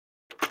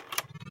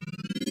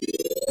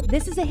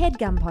This is a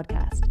HeadGum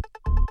podcast.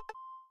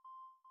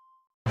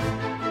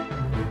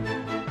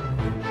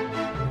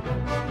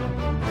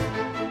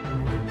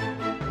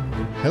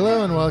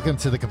 Hello and welcome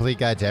to The Complete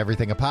Guide to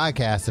Everything, a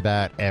podcast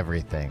about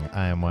everything.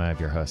 I am one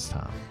of your hosts,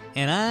 Tom.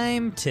 And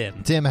I'm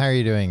Tim. Tim, how are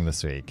you doing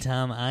this week?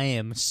 Tom, I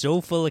am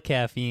so full of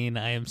caffeine.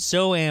 I am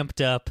so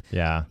amped up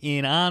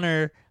in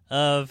honor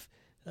of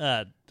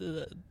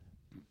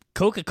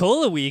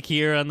Coca-Cola week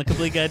here on The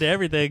Complete Guide to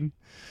Everything.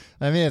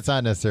 I mean, it's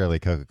not necessarily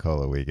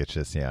Coca-Cola week. It's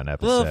just, an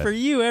episode. Well, for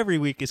you, every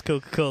week is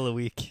Coca-Cola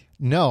week.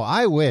 No,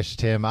 I wish,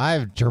 Tim.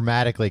 I've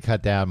dramatically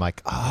cut down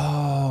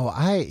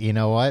you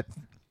know what?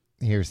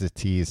 Here's the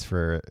tease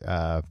for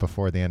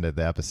before the end of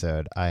the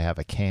episode. I have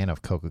a can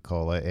of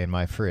Coca-Cola in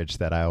my fridge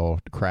that I will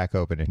crack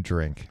open and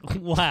drink.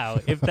 Wow.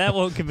 If that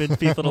won't convince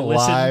people to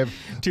listen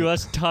to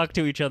us talk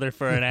to each other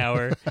for an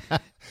hour,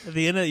 at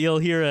the end you'll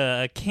hear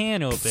a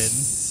can open.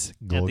 Psst,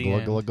 at the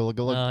end. Glug.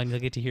 And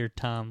you'll get to hear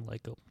Tom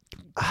go.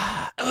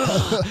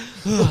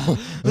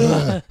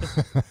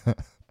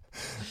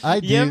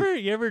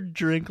 You ever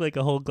drink like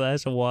a whole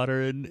glass of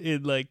water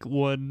in like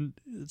one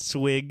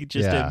swig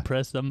just to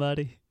impress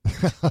somebody?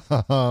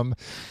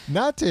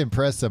 Not to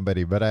impress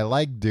somebody, but I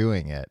like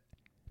doing it.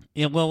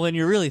 Yeah, well, when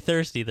you're really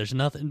thirsty, there's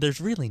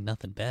really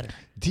nothing better.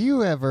 Do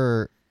you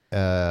ever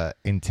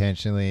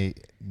intentionally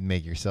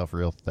make yourself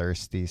real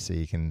thirsty so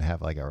you can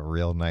have like a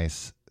real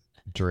nice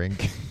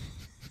drink?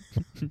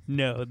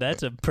 No,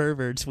 that's a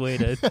pervert's way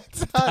to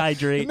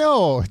hydrate.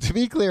 No, to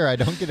be clear, I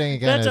don't get any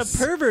kind That's a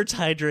pervert's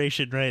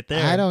hydration right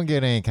there. I don't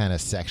get any kind of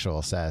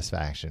sexual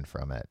satisfaction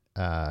from it.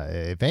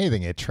 If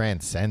anything, it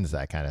transcends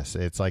that kind of.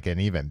 It's like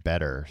an even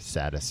better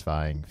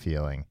satisfying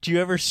feeling. Do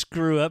you ever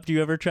screw up? Do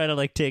you ever try to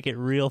like take it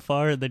real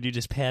far and then you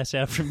just pass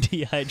out from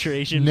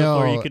dehydration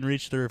before you can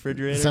reach the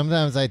refrigerator?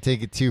 Sometimes I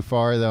take it too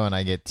far though, and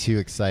I get too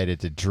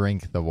excited to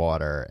drink the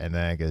water, and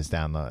then it goes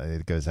down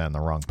the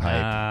wrong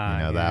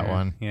pipe. That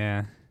one?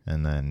 Yeah.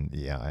 And then,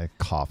 a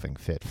coughing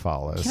fit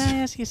follows. Can I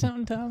ask you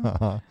something,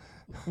 Tom?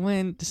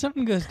 When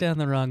something goes down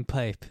the wrong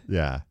pipe,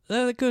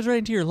 that goes right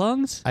into your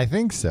lungs? I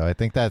think so. I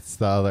think that's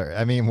the other.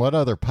 I mean, what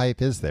other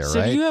pipe is there, so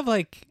right? So do you have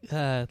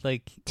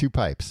like two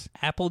pipes?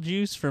 Apple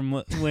juice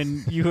from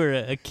when you were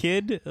a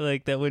kid,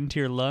 like that went into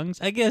your lungs?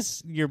 I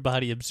guess your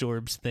body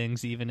absorbs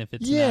things even if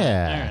it's not. All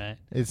right.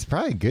 It's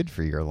probably good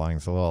for your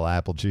lungs, a little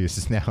apple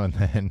juice now and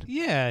then.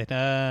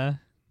 Yeah,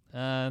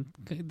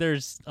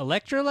 there's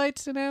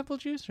electrolytes in apple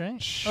juice,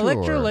 right? Sure.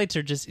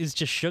 Electrolytes is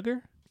just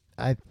sugar.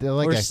 I feel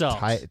like salt.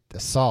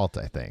 Salt,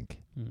 I think.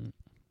 Mm.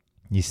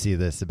 You see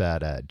this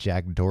about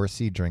Jack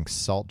Dorsey drinks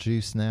salt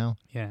juice now?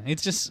 Yeah,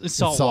 it's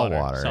salt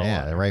water.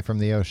 Water. Right from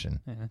the ocean.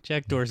 Yeah,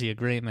 Jack Dorsey, a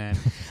great man.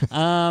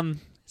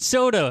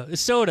 Soda, Tom.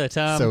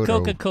 Soda.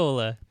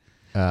 Coca-Cola.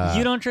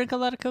 You don't drink a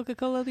lot of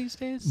Coca-Cola these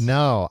days?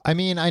 No. I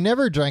mean, I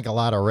never drank a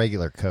lot of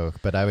regular Coke,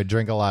 but I would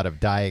drink a lot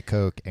of Diet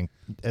Coke and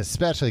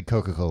especially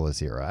Coca-Cola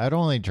Zero. I'd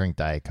only drink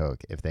Diet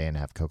Coke if they didn't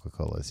have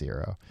Coca-Cola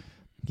Zero.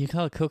 You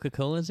call it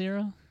Coca-Cola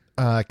Zero?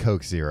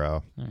 Coke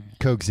Zero. Right.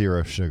 Coke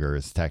Zero Sugar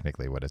is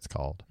technically what it's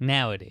called.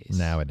 Nowadays.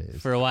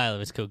 For a while it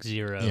was Coke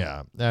Zero.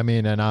 Yeah. I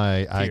mean, and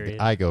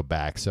I go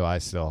back, so I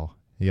still...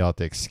 You'll have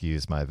to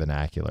excuse my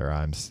vernacular.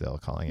 I'm still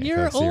calling it You're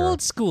Coke Zero. You're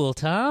old school,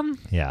 Tom.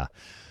 Yeah.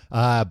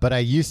 But I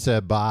used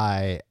to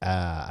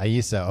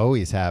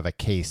always have a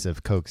case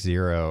of Coke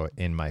Zero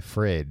in my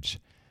fridge.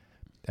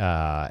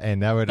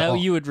 And that would...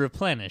 you would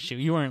replenish.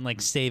 You weren't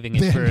like saving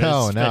it for a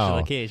special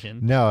occasion.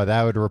 No,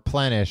 that would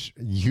replenish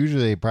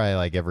usually probably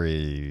like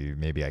every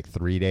maybe like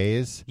 3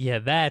 days. Yeah,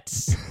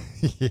 that's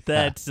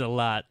a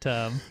lot,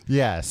 Tom.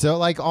 Yeah, so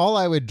like all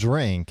I would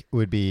drink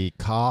would be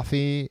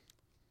coffee,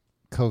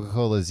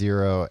 Coca-Cola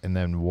Zero, and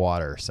then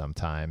water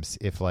sometimes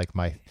if like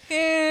my...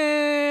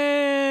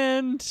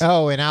 And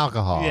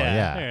alcohol.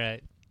 Yeah. All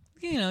right.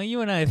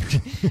 You and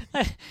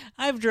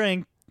I've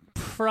drank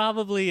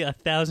probably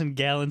 1,000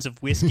 gallons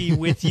of whiskey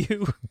with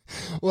you.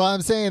 Well,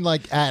 I'm saying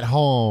like at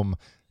home,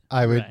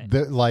 I would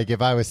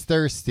if I was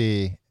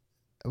thirsty.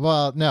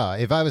 Well, no,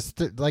 if I was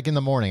like in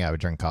the morning, I would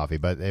drink coffee.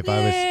 But if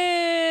I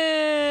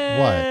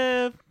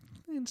was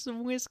and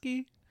some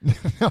whiskey.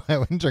 No, I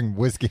wouldn't drink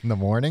whiskey in the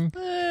morning.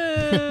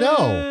 No,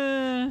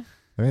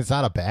 I mean it's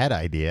not a bad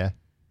idea.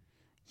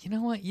 You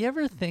know what? You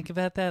ever think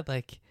about that?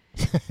 Like.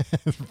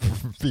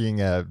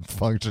 Being a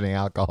functioning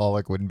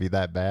alcoholic wouldn't be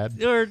that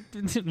bad, or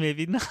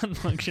maybe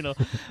non-functional,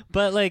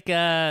 but like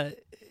I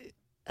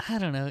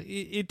don't know.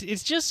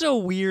 It's just so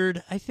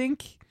weird. I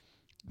think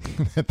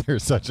that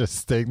there's such a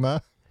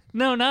stigma.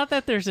 No, not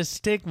that there's a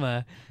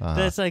stigma.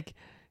 That's like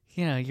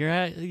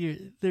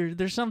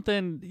there's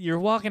something. You're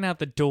walking out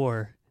the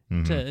door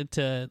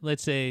to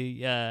let's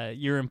say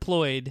you're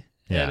employed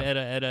in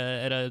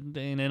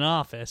an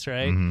office,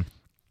 right? Mm-hmm.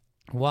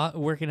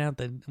 Walking out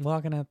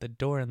the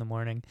door in the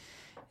morning,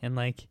 and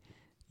like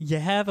you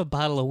have a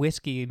bottle of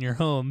whiskey in your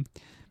home,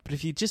 but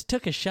if you just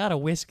took a shot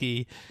of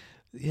whiskey,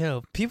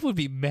 people would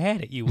be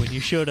mad at you when you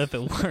showed up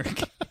at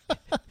work.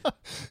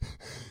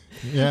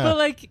 Yeah. But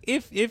like,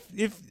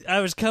 if I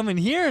was coming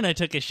here and I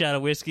took a shot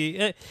of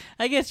whiskey,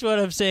 I guess what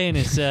I'm saying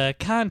is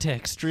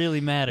context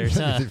really matters,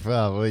 huh?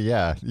 Well,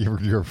 yeah,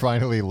 you're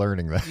finally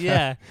learning that.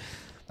 Yeah.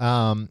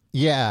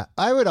 Yeah.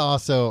 I would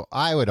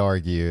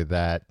argue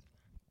that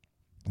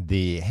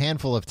the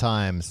handful of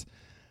times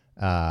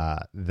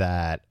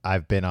that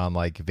I've been on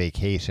like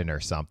vacation or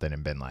something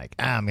and been like,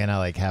 I'm gonna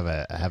like have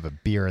a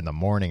beer in the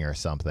morning or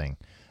something.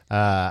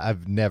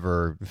 I've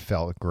never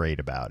felt great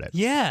about it.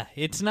 Yeah,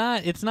 it's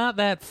not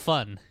that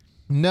fun.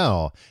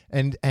 No,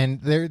 and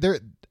there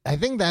I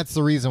think that's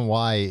the reason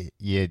why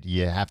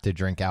you have to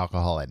drink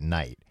alcohol at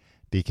night,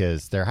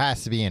 because there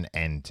has to be an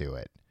end to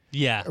it.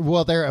 Yeah.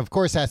 Well, there of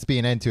course has to be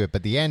an end to it,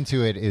 but the end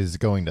to it is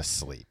going to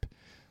sleep.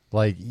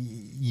 Like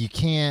you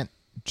can't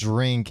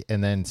drink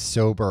and then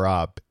sober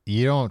up.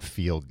 You don't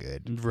feel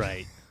good.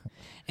 Right.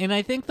 And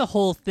I think the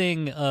whole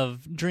thing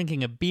of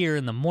drinking a beer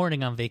in the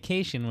morning on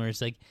vacation, where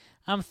it's like,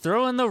 I'm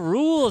throwing the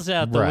rules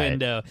out the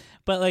window.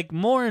 But like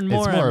more and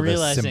more, it's more I'm of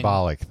realizing, a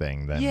symbolic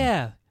thing than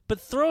yeah.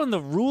 But throwing the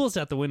rules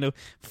out the window.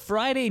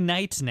 Friday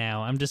nights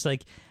now, I'm just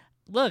like,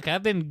 look,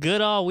 I've been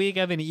good all week.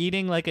 I've been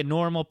eating like a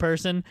normal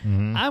person.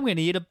 Mm-hmm. I'm going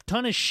to eat a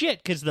ton of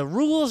shit because the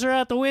rules are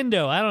out the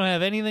window. I don't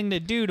have anything to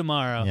do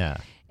tomorrow. Yeah.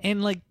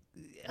 And like,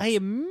 I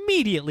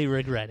immediately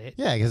regret it.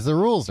 Yeah, because the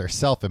rules are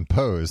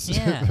self-imposed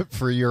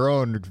for your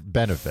own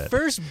benefit.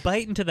 First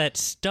bite into that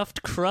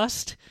stuffed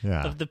crust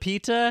of the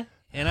pizza,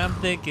 and I'm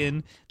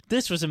thinking,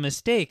 this was a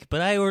mistake,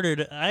 but I ordered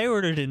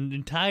an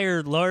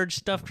entire large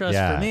stuffed crust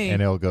for me.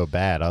 And it'll go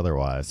bad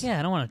otherwise. Yeah,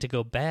 I don't want it to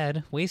go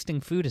bad.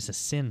 Wasting food is a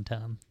sin,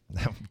 Tom.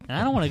 And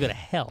I don't want to go to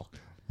hell.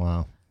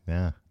 Well,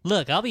 yeah.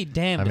 Look, I'll be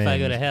damned if I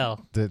go to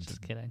hell.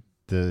 Just kidding.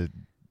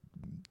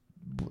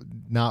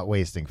 Not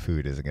wasting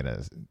food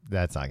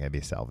that's not gonna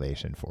be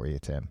salvation for you,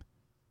 Tim.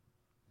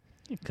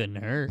 It couldn't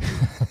hurt.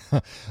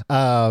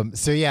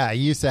 So yeah, I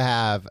used to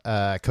have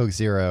Coke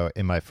Zero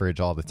in my fridge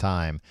all the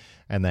time.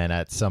 And then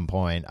at some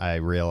point I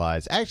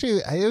realized,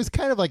 actually, it was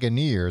kind of like a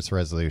New Year's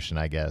resolution,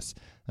 I guess.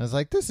 I was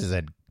like,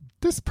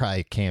 this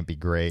probably can't be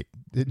great,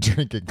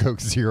 drinking Coke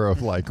Zero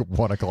like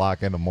 1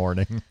 o'clock in the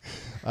morning,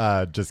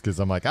 just because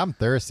I'm like, I'm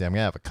thirsty. I'm going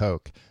to have a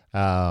Coke.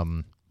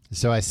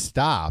 So I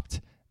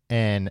stopped,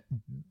 and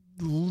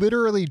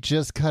literally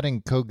just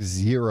cutting Coke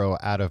Zero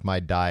out of my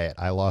diet,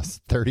 I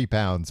lost 30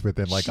 pounds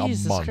within like a month.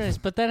 Jesus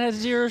Christ, but that has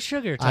zero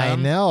sugar, Tom. I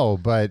know,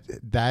 but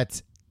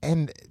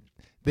and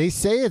they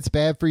say it's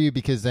bad for you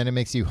because then it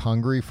makes you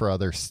hungry for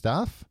other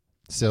stuff.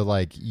 So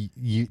like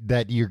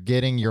you're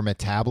getting your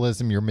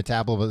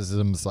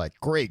metabolism's like,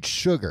 great,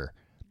 sugar.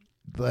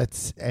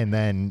 And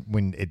then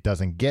when it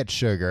doesn't get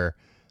sugar,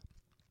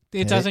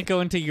 it doesn't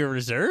go into your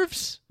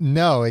reserves?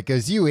 No, it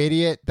goes, you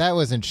idiot, that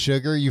wasn't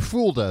sugar. You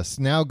fooled us.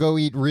 Now go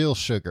eat real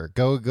sugar.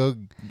 Go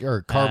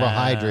or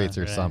carbohydrates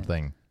or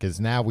something. Because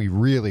now we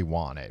really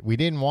want it. We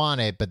didn't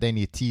want it, but then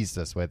you teased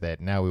us with it.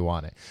 Now we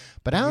want it.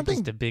 But I don't think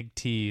just a big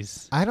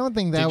tease. I don't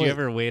think that. Did you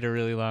ever wait a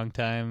really long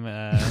time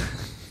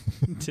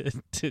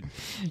to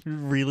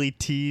really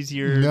tease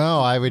your?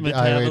 No, I would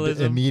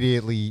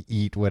immediately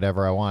eat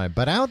whatever I wanted.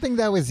 But I don't think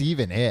that was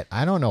even it.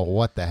 I don't know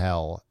what the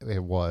hell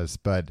it was,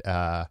 but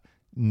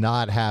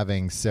not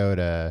having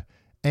soda.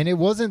 And it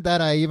wasn't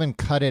that I even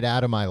cut it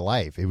out of my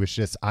life. It was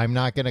just, I'm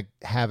not going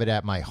to have it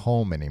at my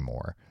home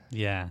anymore.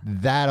 Yeah.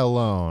 That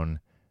alone.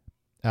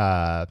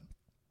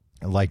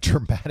 Like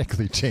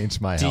dramatically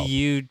changed my health. Do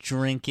you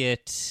drink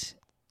it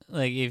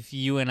like if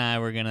you and I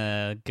were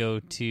gonna go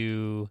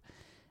to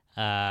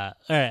all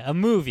right, a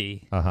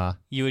movie?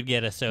 You would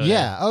get a soda.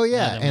 Yeah. Oh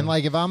yeah. And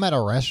like if I'm at a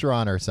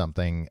restaurant or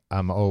something,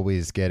 I'm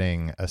always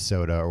getting a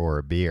soda or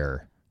a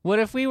beer. What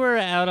if we were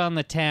out on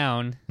the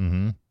town?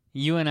 Mm-hmm.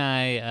 You and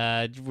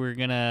I were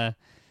gonna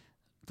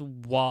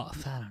walk.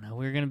 I don't know.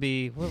 We're gonna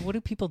be. What do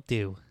people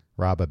do?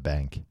 Rob a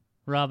bank.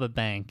 Rob a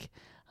bank.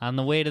 On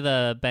the way to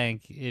the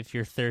bank, if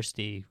you're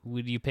thirsty,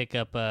 would you pick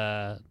up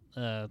a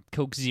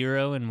Coke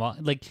Zero and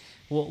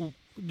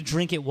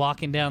drink it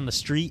walking down the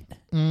street?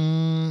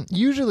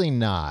 Usually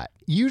not.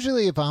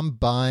 Usually if I'm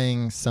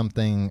buying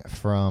something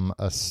from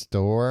a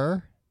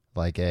store,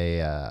 like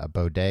a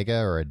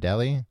bodega or a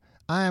deli,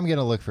 I'm going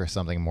to look for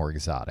something more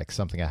exotic,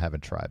 something I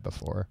haven't tried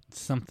before.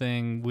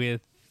 Something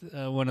with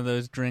one of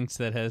those drinks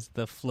that has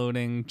the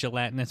floating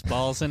gelatinous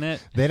balls in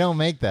it. They don't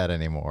make that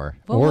anymore.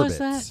 What was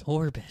that?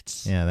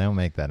 Orbits. Yeah, they don't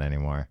make that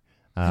anymore.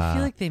 I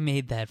feel like they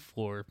made that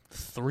for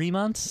 3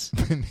 months.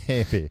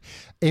 Maybe.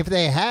 If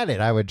they had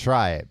it, I would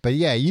try it. But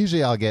yeah,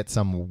 usually I'll get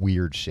some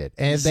weird shit.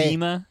 And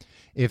Zima?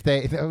 You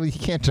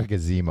can't drink a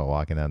Zima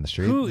walking down the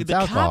street. Who?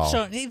 The cops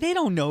aren't. They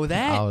don't know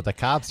that. Oh, the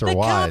cops are wise.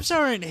 The cops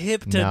aren't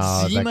hip to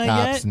Zima yet. The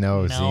cops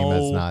know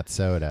Zima's not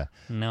soda.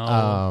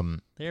 No.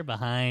 They're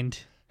behind.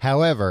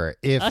 However,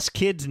 if us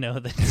kids know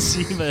that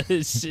Zima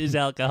is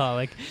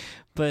alcoholic,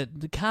 but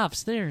the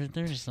cops they're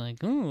just like,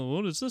 oh,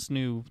 what is this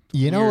new?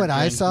 You know what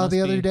I saw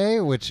the other day,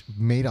 which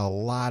made a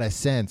lot of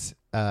sense,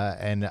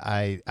 and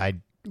I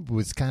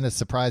was kind of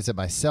surprised at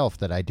myself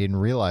that I didn't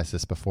realize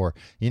this before.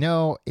 You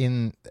know,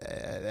 in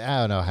I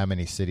don't know how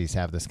many cities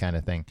have this kind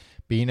of thing,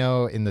 but you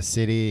know, in the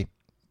city,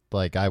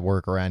 like I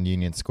work around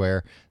Union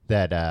Square,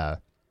 that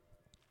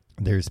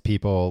there's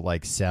people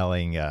like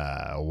selling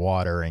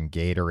water and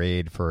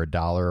Gatorade for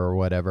 $1 or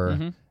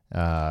whatever.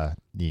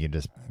 You can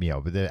just,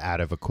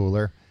 out of a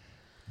cooler.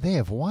 They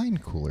have wine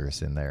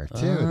coolers in there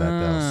too that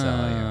they'll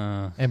sell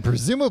you, and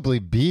presumably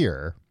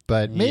beer.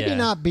 But maybe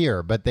not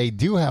beer, but they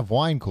do have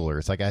wine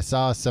coolers. Like I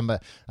saw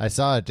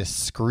a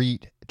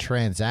discreet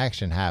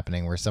transaction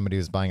happening where somebody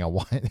was buying a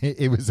wine.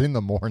 It was in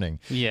the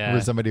morning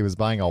where somebody was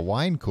buying a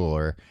wine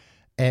cooler,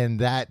 and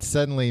that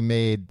suddenly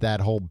made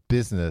that whole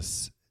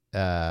business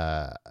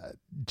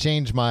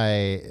change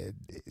my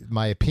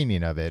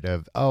opinion of it.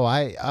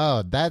 Okay,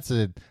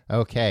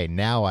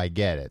 now I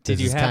get it.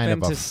 This is kind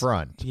of a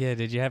front. Yeah,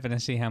 did you happen to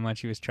see how much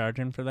he was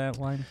charging for that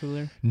wine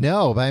cooler?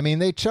 No, but I mean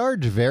they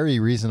charge very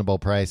reasonable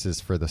prices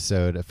for the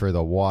soda, for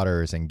the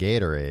waters and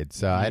Gatorade.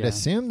 So I'd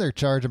assume they're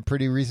charging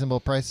pretty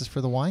reasonable prices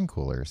for the wine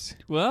coolers.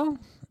 Well,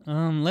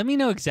 let me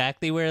know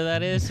exactly where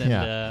that is, and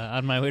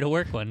on my way to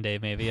work one day,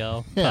 maybe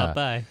I'll pop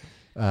by.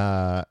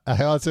 I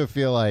also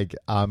feel like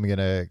I'm going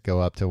to go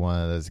up to one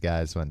of those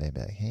guys one day and be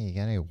like, hey, you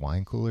got any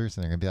wine coolers?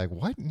 And they're going to be like,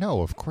 what?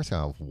 No, of course I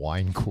don't have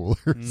wine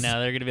coolers. No,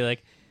 they're going to be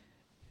like,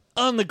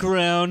 on the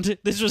ground.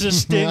 This was a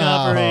sting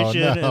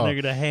operation. And they're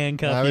going to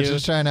handcuff you. I was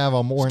just trying to have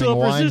a morning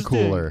wine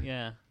cooler.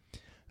 Yeah.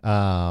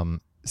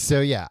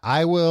 So, yeah,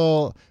 I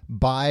will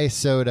buy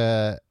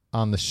soda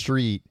on the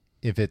street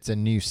if it's a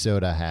new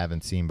soda I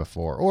haven't seen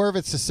before. Or if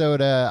it's a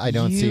soda I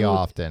don't see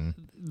often.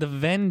 The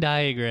Venn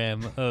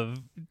diagram of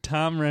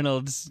Tom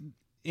Reynolds'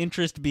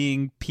 interest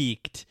being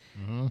piqued.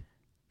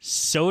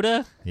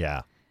 Soda.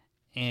 Yeah.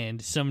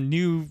 And some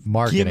new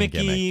gimmick.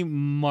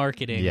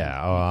 marketing.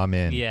 Yeah. Oh, I'm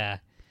in. Yeah.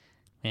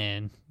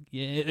 And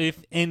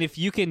if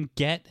you can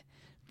get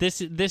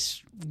this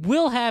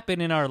will happen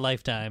in our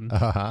lifetime.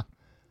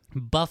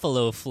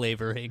 Buffalo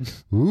flavoring.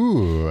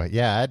 Ooh,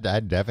 yeah,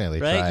 I'd definitely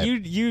try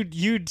it.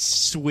 You'd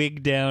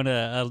swig down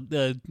a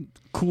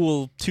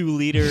cool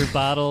 2-liter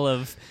bottle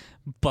of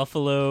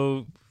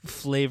Buffalo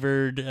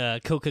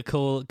flavored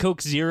Coca-Cola,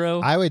 Coke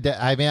Zero. I would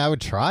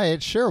try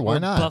it. Sure, why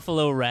not?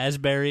 Buffalo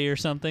raspberry or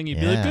something. You'd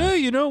be like, hey,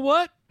 you know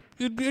what?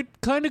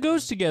 It kind of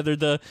goes together.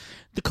 The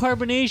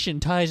carbonation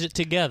ties it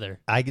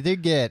together. I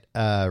did get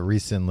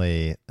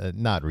recently,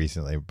 not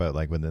recently, but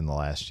like within the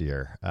last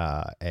year,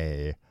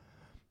 a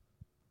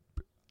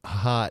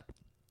hot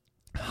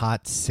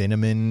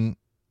cinnamon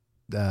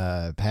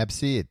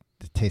Pepsi. It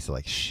tasted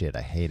like shit.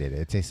 I hated it.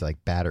 It tasted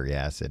like battery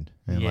acid.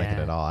 I didn't like it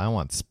at all. I don't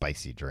want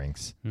spicy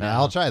drinks. No.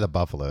 I'll try the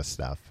Buffalo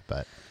stuff,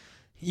 but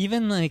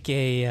even like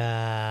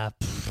a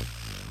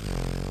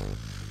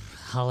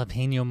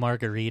jalapeno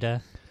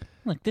margarita.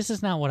 Like, this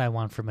is not what I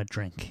want from a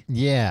drink.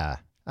 Yeah.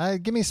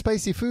 Give me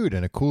spicy food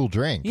and a cool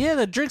drink. Yeah,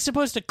 the drink's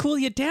supposed to cool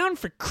you down,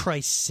 for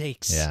Christ's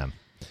sakes. Yeah.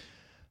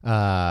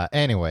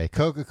 Anyway,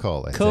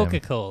 Coca-Cola.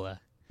 Coca-Cola.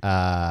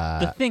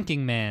 The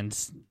thinking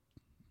man's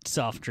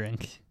soft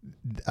drink.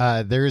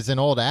 There's an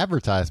old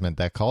advertisement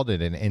that called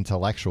it an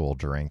intellectual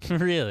drink.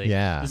 Really?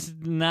 Yeah. This is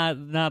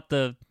not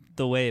the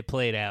way it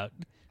played out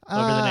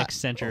over the next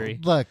century.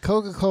 Look,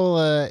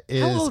 Coca-Cola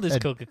is... How old is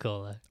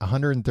Coca-Cola?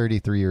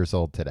 133 years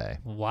old today.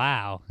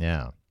 Wow.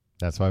 Yeah.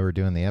 That's why we're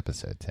doing the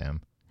episode,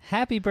 Tim.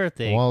 Happy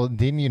birthday. Well,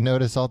 didn't you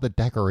notice all the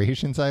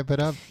decorations I put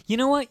up? You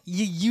know what?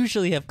 You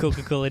usually have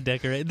Coca-Cola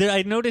decorated.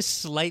 I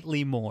noticed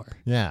slightly more.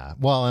 Yeah.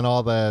 Well, and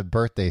all the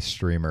birthday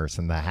streamers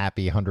and the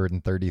happy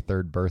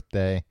 133rd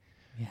birthday.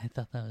 Yeah, I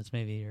thought that was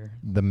maybe your...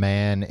 The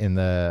man in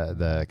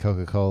the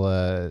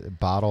Coca-Cola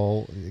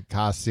bottle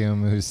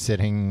costume who's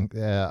sitting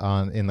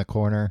in the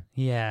corner.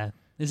 Yeah.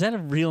 Is that a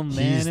real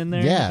man in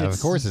there? Yeah, of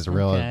course it's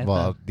real. Okay,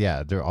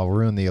 I'll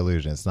ruin the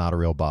illusion. It's not a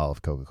real bottle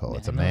of Coca-Cola.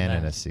 It's a man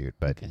in a suit,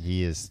 but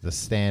he is the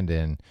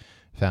stand-in.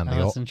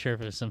 I wasn't sure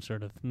if it was some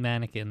sort of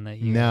mannequin that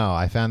you... No,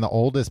 I found the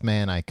oldest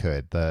man I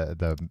could.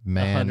 The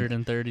man...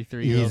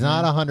 133. He's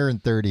not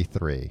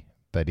 133,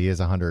 but he is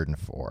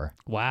 104.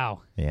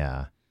 Wow.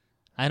 Yeah.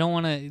 I don't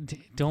want to...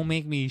 Don't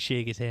make me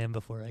shake his hand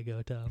before I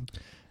go, Tom.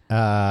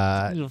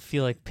 It'll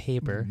feel like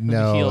paper.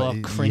 No, feel all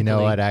crinkly. You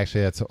know what?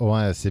 Actually, that's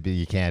one of the...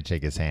 You can't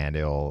shake his hand.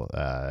 It'll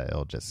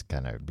just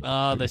kind of...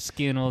 Oh, the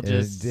skin will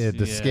just...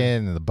 The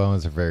skin and the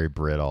bones are very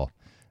brittle.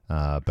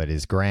 But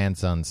his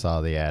grandson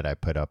saw the ad I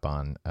put up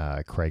on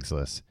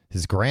Craigslist.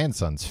 His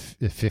grandson's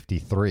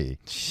 53.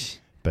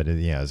 But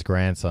his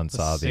grandson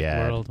saw the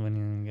ad. World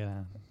when you got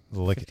a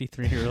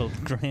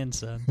 53-year-old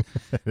grandson.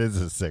 It is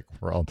a sick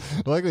world.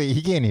 Luckily,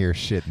 he can't hear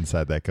shit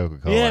inside that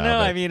Coca-Cola. Yeah, no,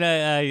 I mean,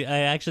 I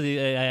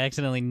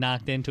accidentally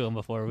knocked into him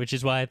before, which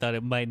is why I thought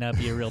it might not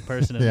be a real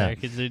person in there,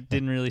 because it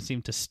didn't really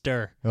seem to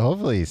stir. Well,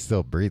 hopefully, he's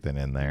still breathing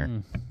in there.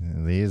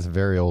 He is a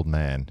very old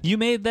man. You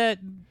made that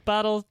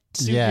bottle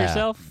suit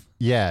yourself?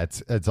 Yeah,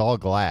 it's all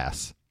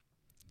glass.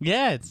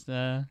 Yeah, it's...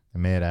 I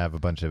made it have a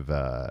bunch of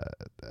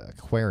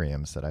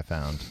aquariums that I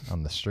found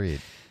on the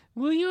street.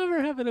 Will you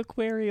ever have an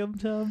aquarium,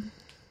 Tom?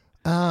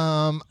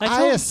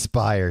 I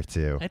aspire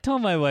to. I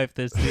told my wife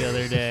this the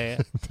other day.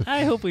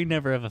 I hope we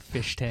never have a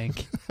fish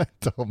tank. I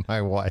told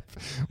my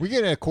wife, we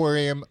get an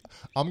aquarium,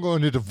 I'm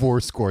going to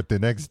divorce court the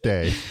next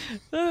day.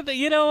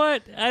 You know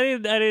what? I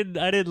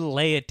didn't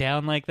lay it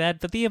down like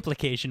that, but the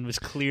implication was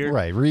clear.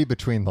 Right, read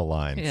between the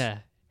lines. Yeah.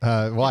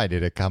 Why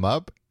did it come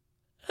up?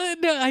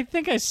 No, I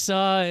think I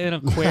saw an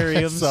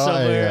aquarium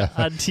somewhere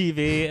on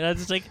TV, and I was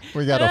just like,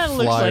 we got a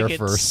flyer like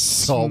for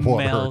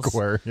saltwater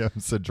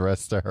aquariums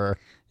addressed to her.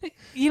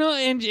 You know,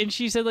 and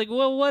she said, like,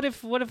 well, what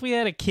if we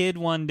had a kid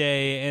one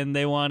day and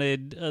they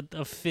wanted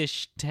a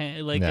fish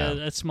tank, like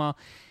a small.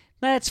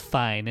 That's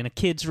fine in a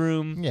kid's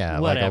room. Yeah,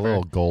 whatever. like a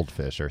little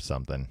goldfish or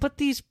something. But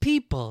these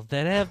people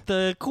that have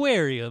the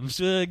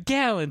aquariums,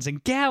 gallons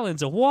and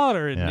gallons of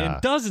water and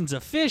dozens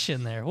of fish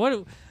in there.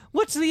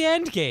 What's the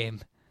end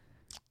game?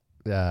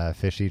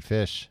 Fish eat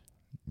fish.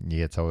 You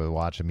get to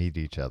watch them eat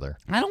each other.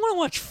 I don't want to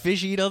watch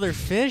fish eat other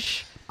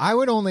fish. I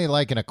would only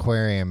like an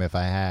aquarium if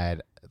I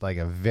had like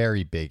a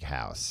very big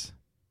house.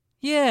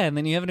 Yeah, and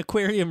then you have an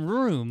aquarium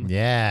room.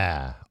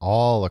 Yeah,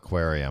 all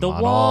aquarium the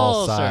on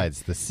walls all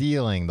sides, the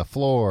ceiling, the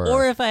floor.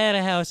 Or if I had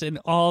a house and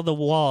all the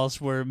walls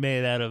were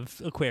made out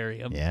of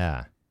aquarium.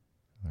 Yeah.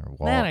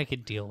 That I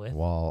could deal with.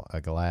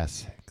 A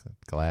glass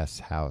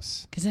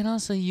house. Because then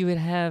also you would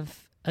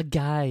have a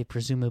guy,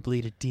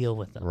 presumably, to deal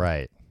with them.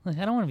 Right. Like,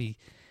 I don't want to be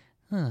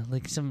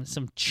like some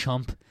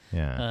chump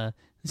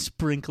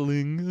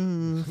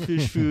sprinkling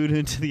fish food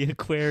into the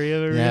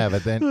aquarium. Yeah,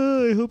 but then...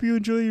 I hope you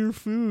enjoy your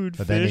food,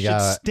 but fish.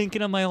 It's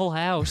stinking up my whole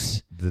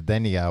house.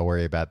 Then you got to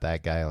worry about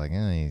that guy. Like,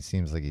 he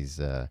seems like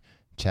he's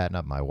chatting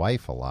up my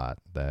wife a lot,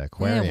 the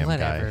aquarium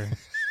whatever.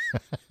 guy.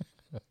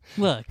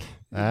 Look,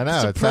 I know.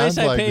 it's the price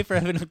I pay for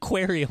having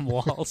aquarium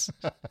walls.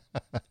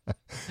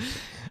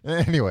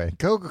 Anyway,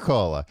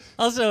 Coca-Cola.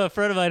 Also, a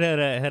friend of mine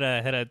had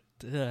a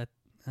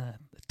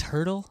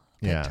turtle.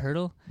 Yeah.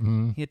 Turtle.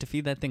 Mm-hmm. He had to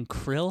feed that thing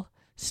krill.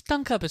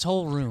 Stunk up his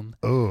whole room.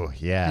 Oh,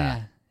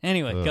 yeah.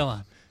 Anyway, go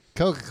on.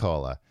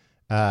 Coca-Cola.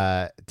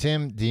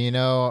 Tim, do you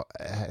know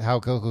how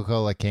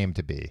Coca-Cola came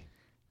to be?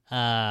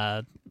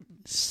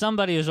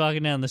 Somebody was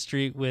walking down the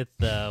street with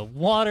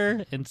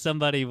water, and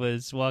somebody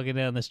was walking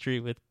down the street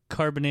with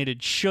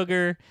carbonated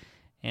sugar,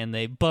 and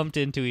they bumped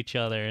into each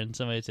other, and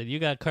somebody said, "You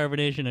got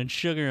carbonation and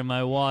sugar in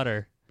my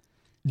water."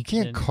 You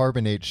can't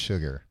carbonate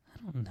sugar.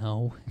 I don't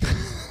know.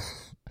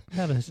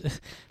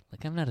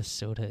 I'm not a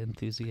soda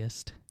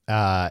enthusiast.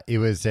 It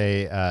was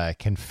a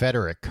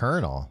Confederate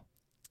colonel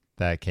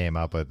that came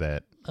up with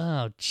it.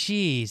 Oh,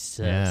 Jesus.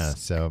 Yeah,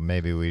 so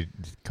maybe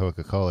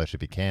Coca-Cola should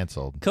be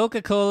canceled.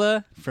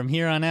 Coca-Cola, from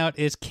here on out,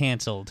 is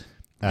canceled.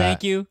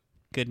 Thank you.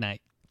 Good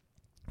night.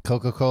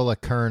 Coca-Cola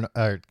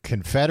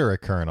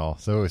Confederate colonel.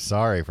 So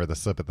sorry for the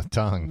slip of the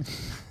tongue.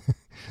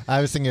 I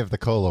was thinking of the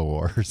Cola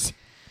Wars.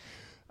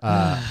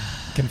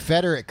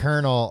 Confederate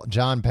Colonel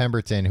John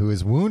Pemberton, who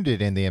was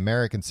wounded in the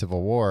American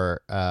Civil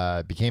War,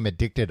 became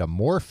addicted to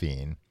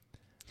morphine.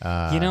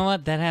 You know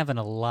what? That happened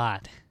a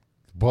lot.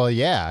 Well,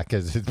 yeah,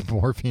 because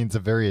morphine's a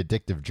very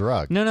addictive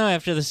drug. No,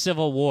 after the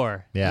Civil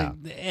War. Yeah.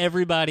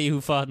 Everybody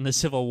who fought in the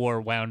Civil War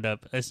wound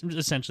up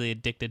essentially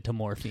addicted to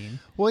morphine.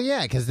 Well,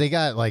 yeah, because they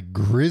got like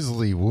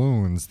grisly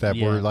wounds that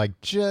were like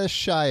just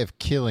shy of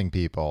killing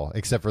people,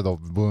 except for the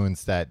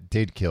wounds that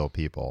did kill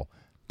people.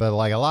 But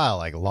like a lot of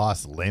like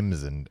lost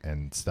limbs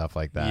and stuff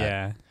like that.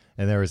 Yeah.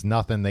 And there was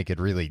nothing they could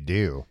really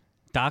do.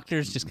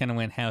 Doctors just kind of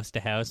went house to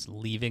house,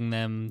 leaving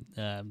them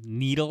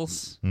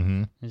needles.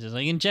 Mm-hmm. It's just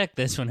like, inject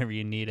this whenever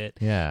you need it.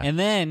 Yeah. And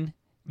then,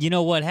 you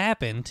know what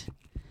happened?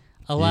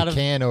 You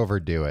can't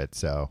overdo it,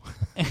 so.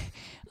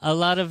 A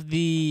lot of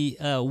the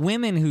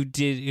women who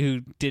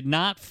did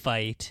not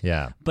fight,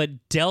 but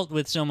dealt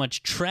with so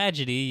much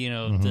tragedy,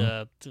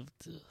 the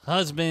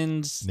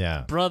husbands,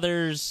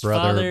 brothers,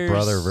 fathers,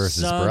 brother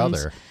versus sons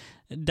brother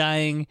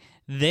dying.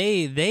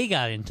 They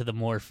got into the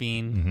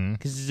morphine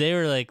because they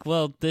were like,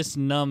 well, this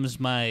numbs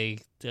my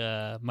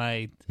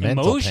my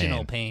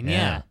emotional pain.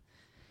 Yeah.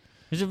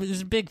 It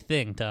was a big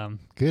thing, Tom.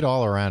 Good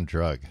all-around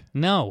drug.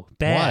 No,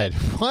 bad.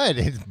 What?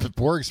 It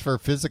works for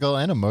physical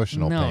and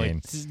emotional pain. No,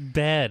 it's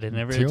bad, and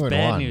it's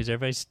bad news.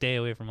 Everybody stay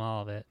away from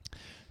all of it.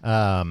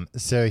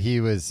 So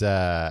he was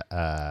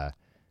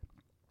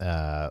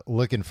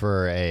looking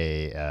for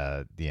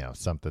a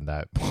something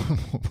that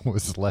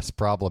was less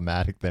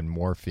problematic than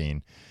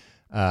morphine.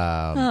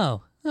 A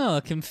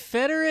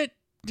Confederate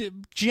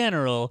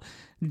general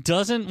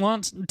doesn't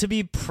want to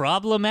be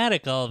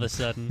problematic all of a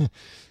sudden.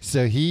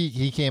 So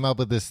he came up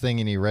with this thing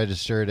and he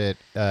registered it.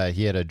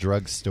 He had a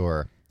drug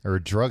store or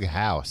a drug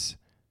house.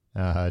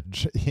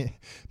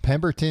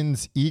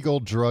 Pemberton's Eagle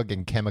Drug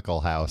and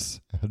Chemical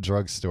House, a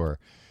drug store.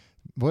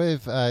 What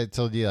if I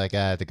told you like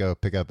I had to go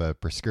pick up a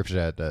prescription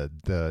at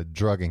the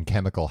drug and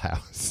chemical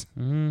house?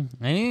 I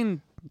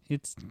mean,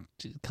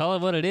 call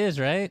it what it is,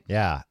 right?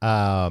 Yeah.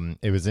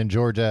 It was in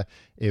Georgia.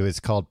 It was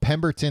called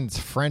Pemberton's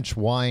French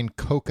Wine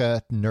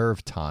Coca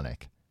Nerve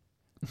Tonic.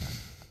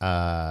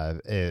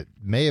 It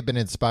may have been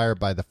inspired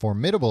by the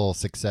formidable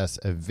success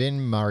of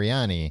Vin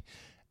Mariani,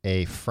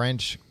 a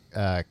French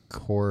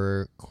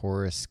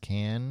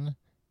Corsican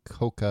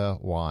Coca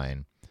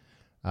wine.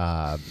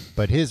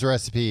 But his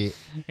recipe...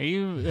 Are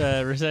you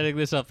reciting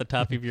this off the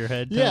top of your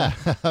head, Tom? Yeah,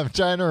 I'm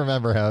trying to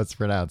remember how it's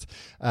pronounced.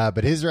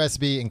 But his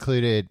recipe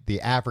included the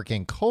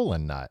African kola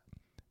nut,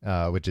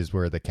 which is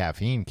where the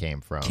caffeine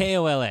came from.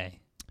 Kola.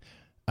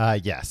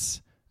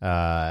 Yes.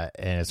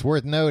 And it's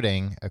worth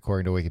noting,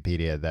 according to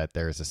Wikipedia, that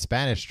there's a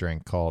Spanish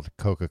drink called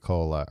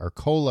Coca-Cola or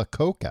Cola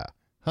Coca.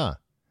 Huh.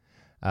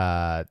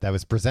 That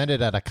was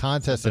presented at a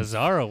contest.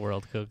 Bizarro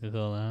World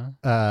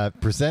Coca-Cola.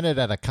 Presented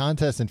at a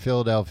contest in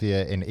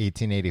Philadelphia in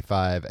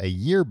 1885, a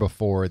year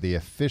before the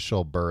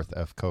official birth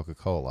of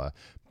Coca-Cola.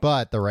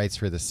 But the rights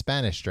for the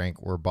Spanish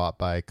drink were bought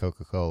by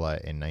Coca-Cola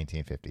in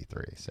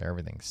 1953. So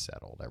everything's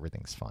settled.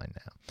 Everything's fine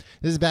now.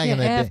 This is back in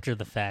the after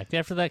the fact.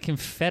 After that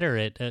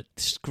Confederate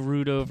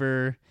screwed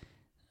over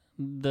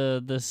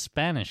the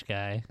Spanish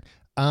guy.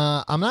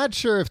 I'm not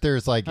sure if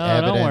there's like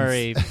evidence. Don't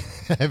worry.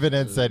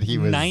 Evidence that he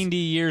was 90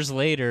 years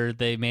later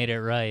they made it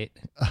right.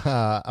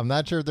 I'm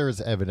not sure if there was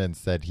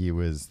evidence that he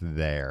was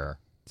there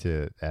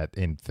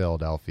in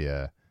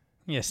Philadelphia.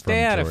 Yeah,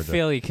 stay out of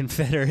Philly,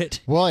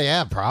 Confederate. Well,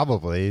 yeah,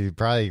 probably. You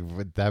probably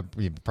wouldn't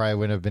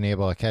have been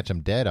able to catch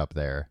him dead up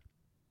there.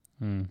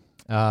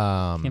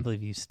 Can't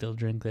believe you still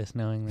drink this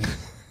knowing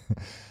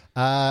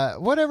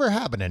that. Whatever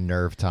happened to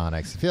nerve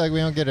tonics? I feel like we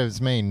don't get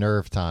as many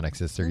nerve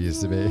tonics as there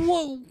used to be.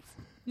 Whoa.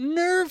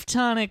 Nerve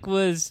tonic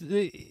was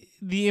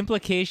the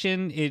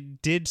implication.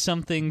 It did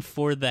something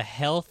for the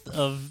health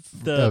of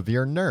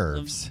your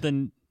nerves,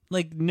 the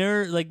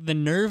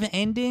nerve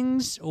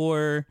endings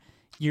or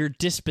your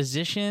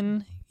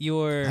disposition.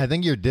 I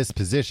think your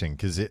disposition,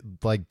 because it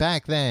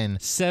back then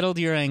settled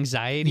your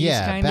anxieties.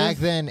 Yeah, back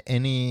then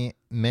any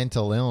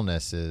mental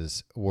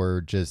illnesses were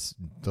just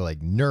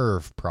like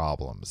nerve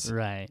problems,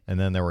 right? And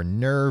then there were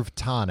nerve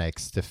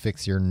tonics to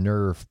fix your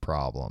nerve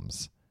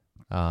problems.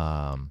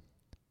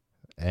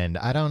 And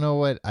I don't know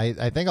what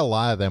I think a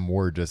lot of them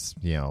were just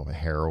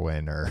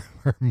heroin or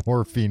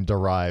morphine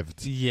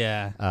derived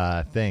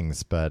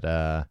things, but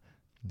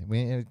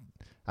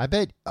I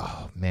bet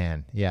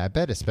I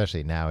bet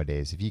especially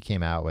nowadays if you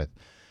came out with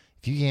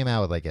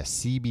like a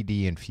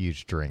CBD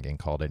infused drink and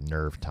called it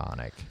nerve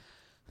tonic,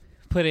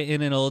 put it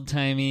in an old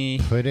timey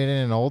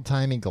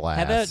glass.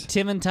 How about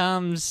Tim and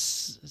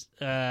Tom's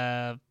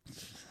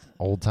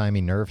old timey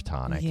nerve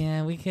tonic?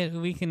 Yeah, we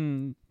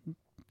can.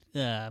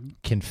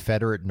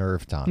 Confederate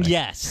nerve tonic.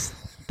 Yes,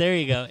 there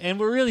you go. And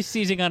we're really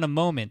seizing on a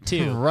moment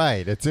too.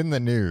 Right, it's in the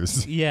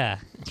news. Yeah,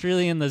 it's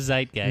really in the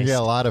zeitgeist. You get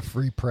a lot of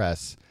free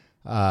press.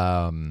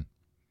 We'll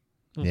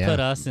put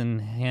us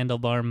in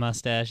handlebar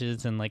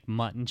mustaches and like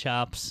mutton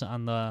chops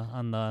on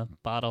the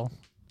bottle.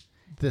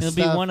 It'll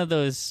be one of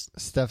those.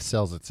 Stuff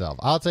sells itself.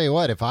 I'll tell you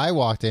what. If I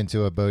walked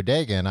into a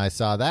bodega and I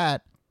saw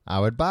that, I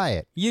would buy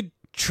it. You'd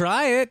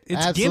try it.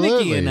 It's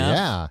Absolutely, gimmicky enough.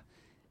 Yeah.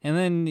 And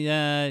then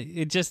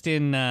it just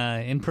in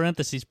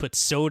parentheses put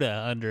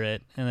soda under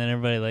it, and then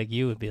everybody like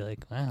you would be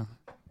like, "Wow,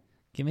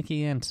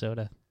 gimmicky and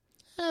soda."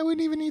 I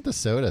wouldn't even eat the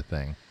soda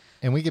thing,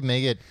 and we could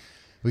make it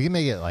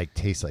like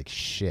taste like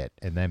shit,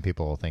 and then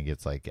people will think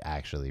it's like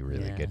actually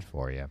really good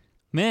for you.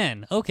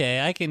 Man,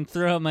 okay, I can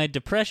throw out my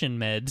depression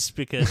meds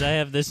because I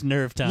have this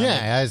nerve tonic.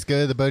 Yeah, I just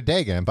go to the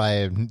bodega and buy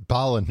a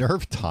bottle of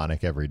nerve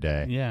tonic every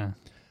day. Yeah.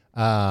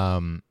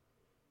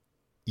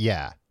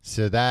 Yeah.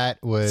 So that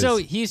was. So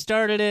he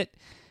started it.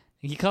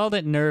 He called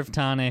it nerve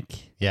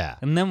tonic. Yeah.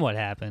 And then what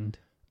happened?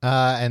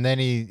 And then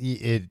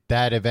he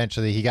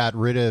eventually he got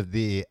rid of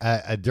the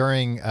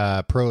during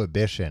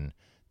Prohibition.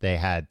 They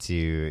had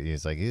to. He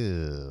was like,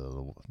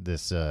 ew,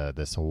 this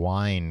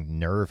wine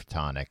nerve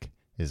tonic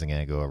isn't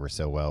going to go over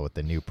so well with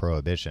the new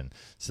Prohibition.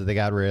 So they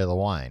got rid of the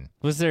wine.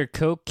 Was there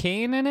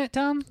cocaine in it,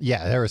 Tom?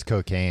 Yeah, there was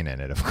cocaine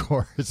in it, of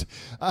course.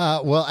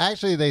 Well,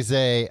 actually, they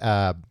say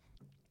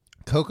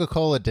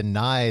Coca-Cola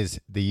denies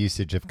the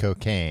usage of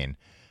cocaine.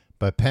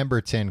 But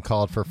Pemberton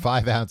called for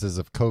 5 ounces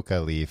of coca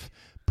leaf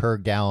per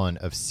gallon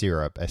of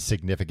syrup, a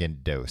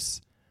significant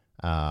dose.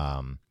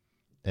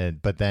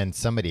 But then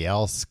somebody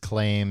else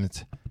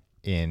claimed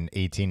in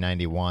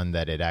 1891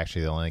 that it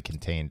actually only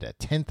contained a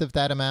tenth of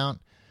that amount.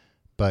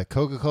 But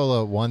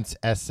Coca-Cola once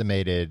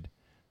estimated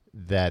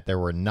that there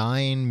were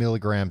 9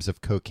 milligrams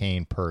of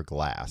cocaine per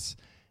glass.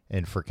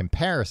 And for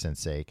comparison's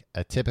sake,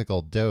 a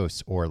typical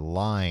dose or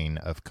line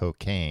of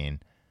cocaine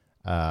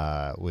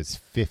was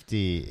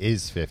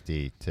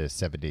 50 to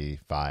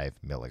 75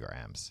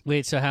 milligrams.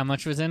 Wait, so how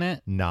much was in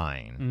it?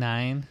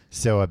 9.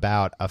 So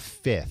about a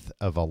fifth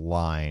of a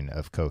line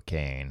of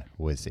cocaine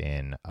was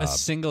in a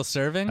single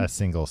serving? A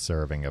single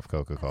serving of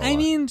Coca-Cola. I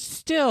mean,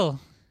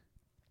 still.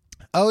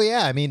 Oh,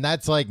 yeah. I mean,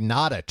 that's like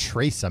not a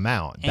trace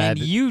amount. And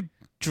you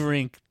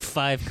drink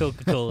 5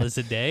 Coca-Colas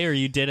a day, or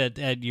you did it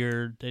at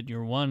your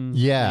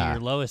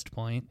lowest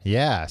point.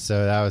 Yeah,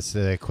 so that was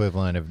the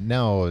equivalent of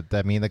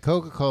the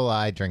Coca-Cola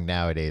I drink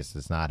nowadays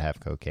does not have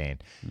cocaine.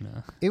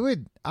 No.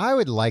 I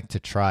would like to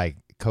try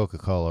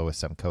Coca-Cola with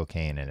some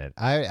cocaine in it.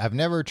 I've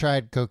never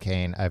tried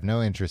cocaine. I have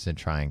no interest in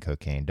trying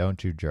cocaine. Don't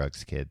do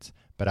drugs, kids.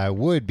 But I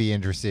would be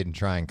interested in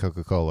trying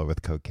Coca-Cola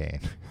with cocaine.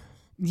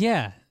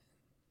 Yeah.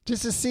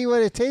 Just to see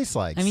what it tastes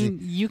like. I mean,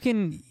 you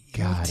can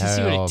God, to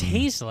see what it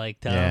tastes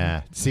like, Tom.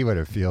 Yeah, see what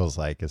it feels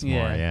like is more.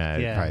 Yeah,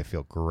 it'd probably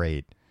feel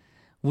great.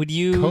 Would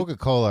you?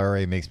 Coca-Cola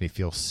already makes me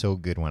feel so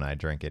good when I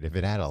drink it. If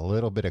it had a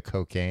little bit of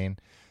cocaine,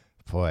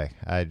 boy,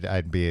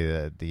 I'd be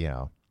a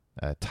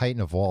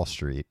Titan of Wall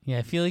Street. Yeah,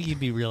 I feel like you'd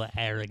be real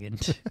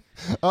arrogant.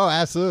 Oh,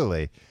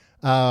 absolutely.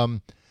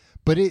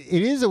 But it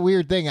is a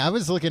weird thing. I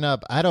was looking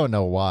up, I don't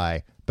know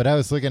why, but I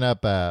was looking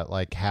up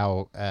like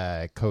how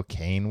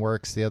cocaine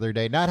works the other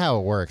day. Not how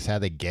it works, how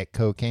they get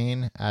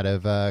cocaine out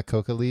of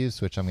coca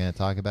leaves, which I'm going to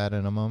talk about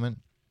in a moment.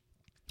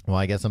 Well,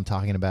 I guess I'm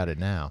talking about it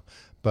now.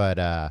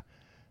 But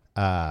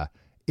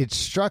it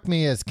struck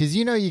me as, because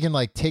you can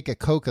like take a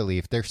coca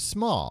leaf, they're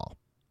small,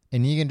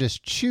 and you can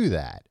just chew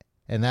that.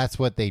 And that's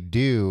what they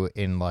do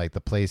in like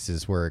the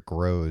places where it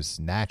grows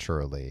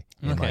naturally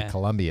in like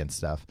Colombia and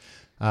stuff.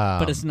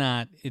 But it's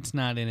not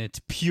in its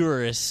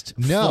purest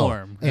no.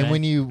 form. Right?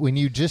 And when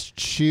you just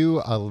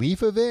chew a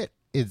leaf of it,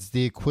 it's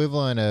the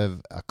equivalent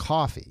of a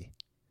coffee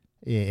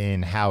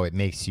in how it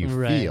makes you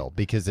feel,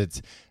 because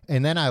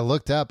and then I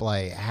looked up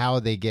like how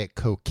they get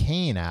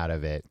cocaine out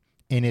of it.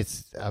 And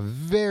it's a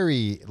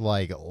very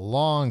like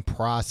long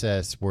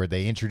process where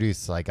they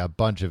introduce like a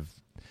bunch of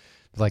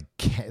like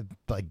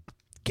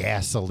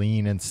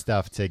gasoline and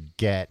stuff to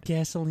get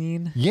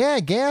gasoline. Yeah,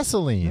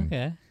 gasoline.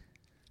 Okay.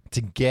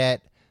 To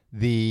get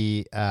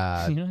the you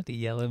don't have to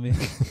yell at me.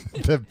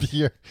 the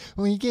pure.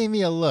 Well, you gave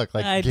me a look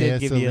like I gasoline,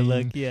 did give you a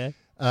look. Yeah.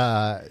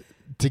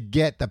 To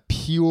get the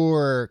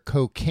pure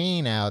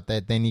cocaine out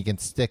that then you can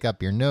stick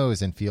up your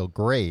nose and feel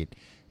great.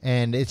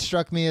 And it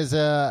struck me as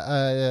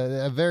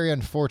a very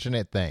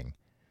unfortunate thing,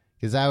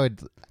 because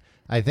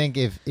I think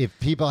if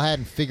people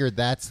hadn't figured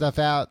that stuff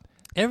out,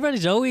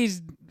 everybody's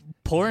always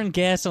pouring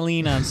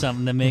gasoline on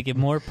something to make it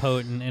more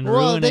potent and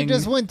well, ruining. they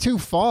just went too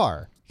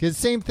far. Because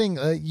same thing,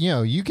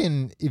 you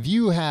can, if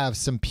you have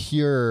some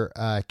pure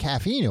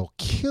caffeine, it'll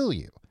kill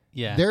you.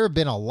 Yeah. There have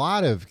been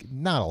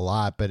not a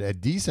lot, but a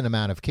decent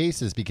amount of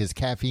cases, because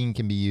caffeine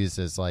can be used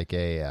as like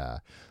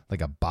a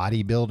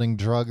bodybuilding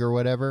drug or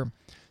whatever.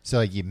 So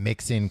like you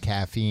mix in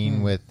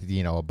caffeine with,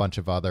 a bunch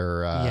of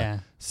other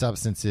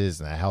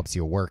substances, and that helps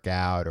you work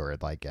out, or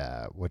like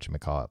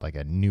whatchamacallit, like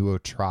a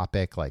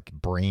nootropic, like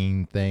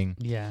brain thing.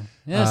 Yeah.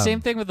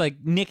 Same thing with like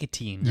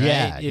nicotine,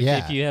 right?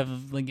 Yeah, if you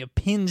have like a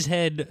pin's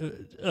head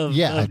of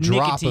a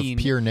drop nicotine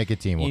of pure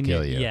nicotine will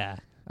kill you. Yeah.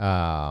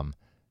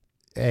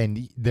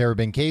 And there have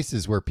been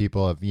cases where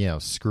people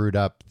have, screwed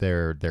up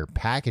their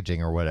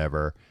packaging or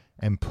whatever,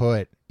 and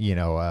put,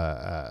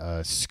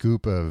 a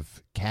scoop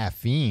of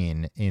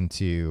caffeine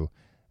into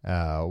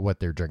what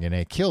they're drinking, and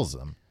it kills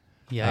them.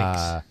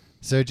 Yikes.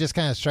 So it just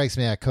kind of strikes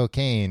me that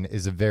cocaine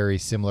is a very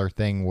similar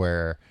thing,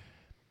 where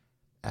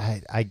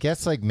I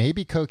guess like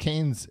maybe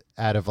cocaine's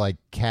out of like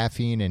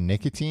caffeine and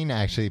nicotine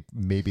actually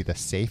maybe the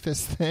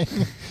safest thing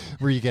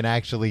where you can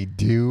actually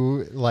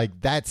do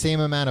like that same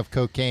amount of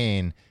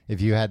cocaine.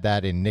 If you had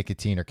that in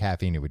nicotine or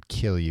caffeine, it would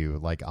kill you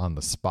like on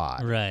the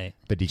spot. Right.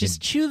 But you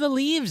just chew the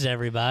leaves,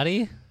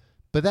 everybody.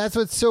 But that's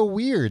what's so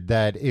weird,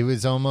 that it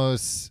was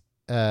almost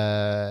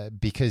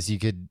because you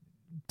could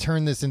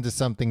turn this into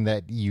something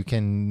that you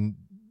can,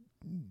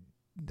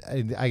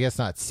 I guess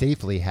not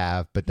safely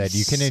have, but that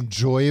you can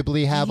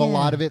enjoyably have a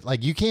lot of it.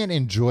 Like you can't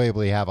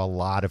enjoyably have a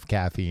lot of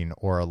caffeine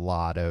or a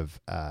lot of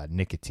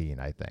nicotine,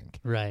 I think.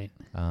 Right.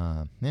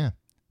 Yeah.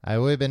 It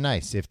would have been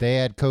nice if they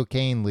had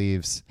cocaine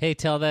leaves. Hey,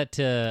 tell that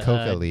to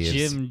Coca leaves.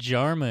 Jim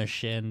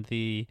Jarmusch and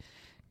the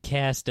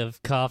cast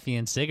of Coffee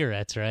and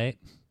Cigarettes, right?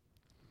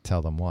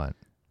 Tell them what?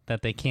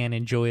 That they can't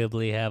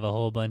enjoyably have a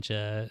whole bunch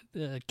of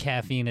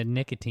caffeine and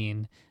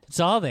nicotine. It's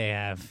all they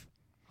have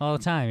all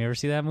the time. You ever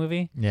see that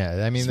movie?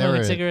 Yeah, I mean,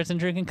 smoking cigarettes and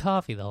drinking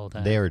coffee the whole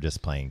time. They were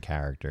just playing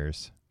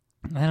characters.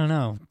 I don't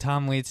know.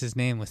 Tom Waits'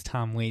 name was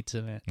Tom Waits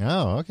in it.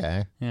 Oh,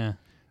 okay. Yeah.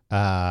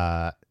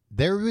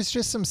 There was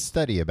just some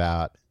study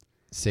about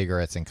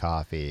cigarettes and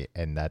coffee,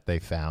 and that they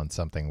found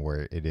something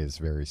where it is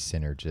very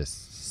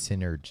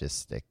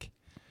synergistic.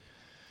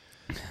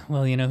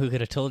 Well, you know who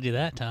could have told you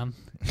that, Tom?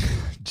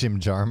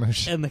 Jim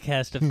Jarmusch. And the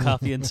cast of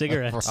Coffee and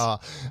Cigarettes.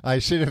 I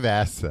should have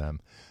asked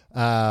them.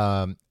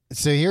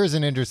 So here's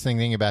an interesting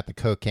thing about the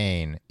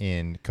cocaine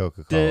in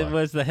Coca-Cola.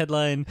 Was the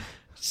headline,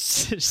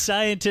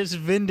 Scientists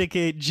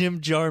Vindicate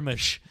Jim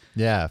Jarmusch.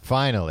 Yeah,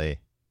 finally.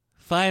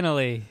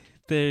 Finally.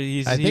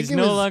 He's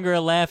no longer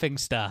a laughing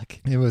stock.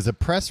 It was a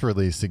press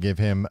release to give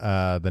him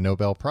the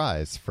Nobel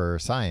Prize for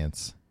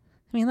science.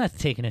 I mean, that's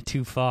taking it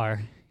too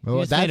far.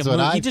 Well, that's what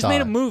I thought. He just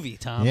made a movie,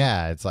 Tom.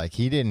 Yeah, it's like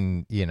he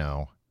didn't,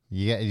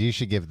 you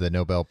should give the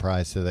Nobel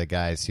Prize to the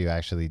guys who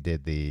actually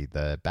did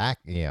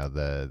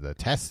the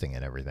testing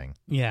and everything.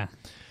 Yeah.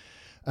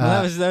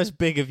 Well, that was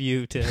big of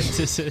you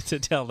to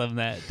tell them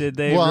that. Did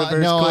they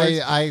reverse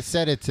course? I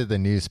said it to the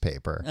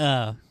newspaper.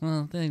 Oh,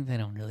 well, they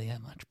don't really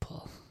have much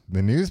pull.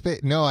 The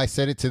newspaper? No, I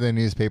said it to the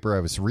newspaper I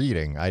was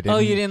reading. I didn't. Oh,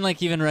 you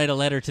didn't even write a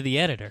letter to the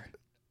editor?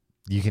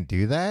 You can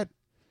do that?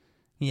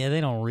 Yeah,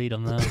 they don't read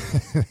them though.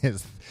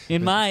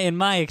 In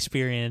my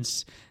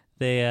experience,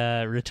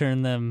 they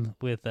return them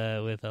with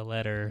a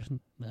letter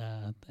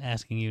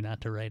asking you not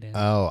to write in.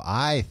 Oh,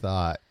 I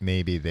thought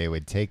maybe they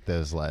would take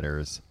those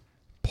letters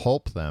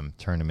pulp them,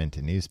 turn them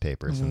into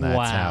newspapers, and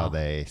that's how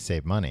they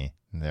save money.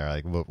 And they're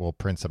like, we'll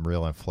print some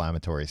real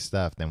inflammatory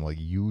stuff, then we'll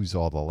use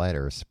all the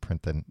letters to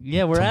print the.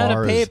 Yeah, we're out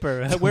of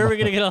paper. Where are we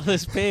gonna get all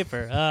this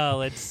paper? Oh,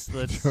 let's.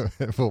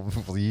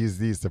 we'll use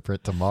these to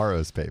print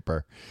tomorrow's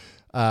paper.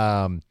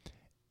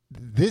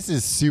 This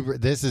is super.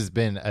 This has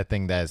been a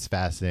thing that has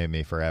fascinated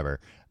me forever.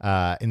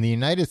 In the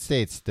United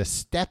States, the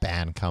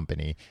Stepan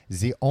Company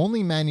is the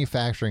only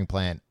manufacturing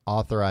plant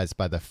authorized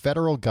by the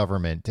federal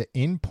government to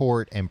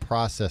import and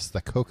process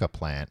the coca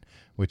plant,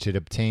 which it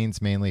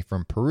obtains mainly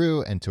from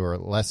Peru and to a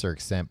lesser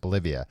extent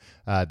Bolivia.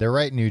 They're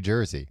right in New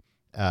Jersey.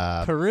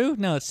 Peru?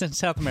 No, it's in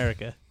South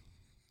America.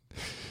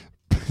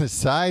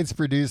 Besides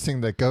producing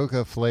the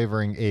coca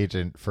flavoring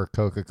agent for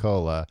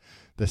Coca-Cola,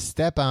 the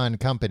Stepan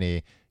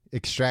Company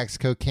extracts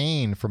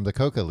cocaine from the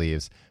coca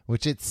leaves,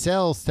 which it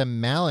sells to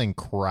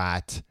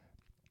Mallinckrodt,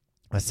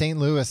 a St.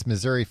 Louis,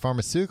 Missouri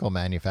pharmaceutical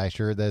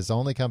manufacturer that is the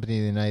only company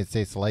in the United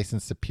States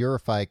licensed to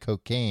purify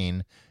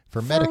cocaine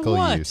for medical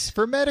use.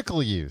 For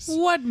medical use.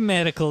 What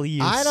medical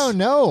use? I don't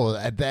know.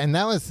 And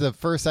that was the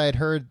first I had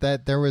heard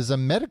that there was a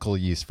medical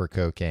use for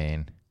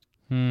cocaine.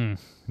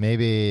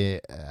 Maybe,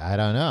 I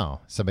don't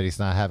know. Somebody's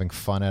not having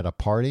fun at a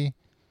party?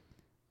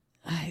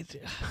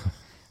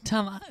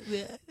 Tom,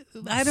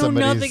 I know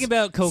nothing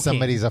about cocaine.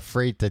 Somebody's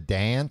afraid to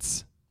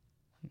dance?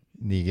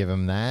 Do you give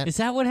them that? Is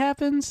that what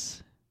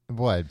happens?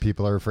 What?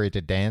 People are afraid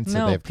to dance no,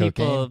 if they have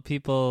cocaine?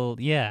 people,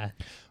 yeah.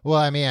 Well,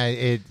 I mean,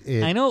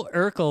 I know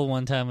Urkel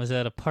one time was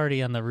at a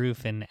party on the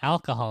roof and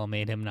alcohol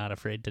made him not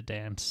afraid to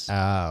dance.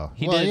 Oh.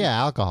 Yeah,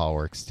 alcohol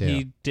works too.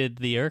 He did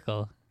the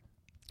Urkel.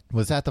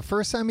 Was that the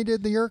first time he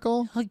did the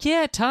Urkel? Oh,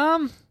 yeah,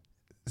 Tom.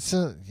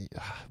 So,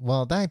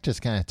 well, that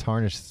just kind of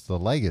tarnishes the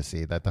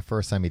legacy that the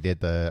first time he did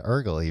the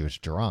Urkel, he was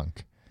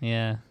drunk.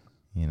 Yeah.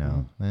 You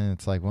know, and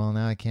it's like, well,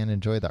 now I can't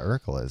enjoy the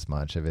Urkel as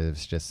much if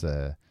it's just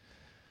a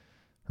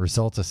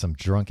result of some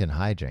drunken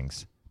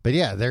hijinks. But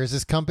yeah, there's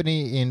this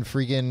company in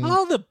freaking...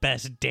 All the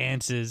best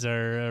dances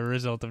are a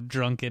result of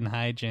drunken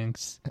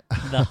hijinks.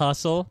 The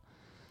Hustle.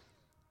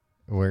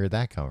 Where did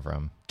that come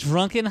from?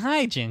 Drunken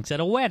hijinks at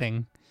a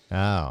wedding. Oh,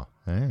 all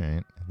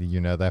right. You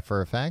know that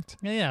for a fact?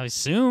 Yeah, I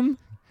assume.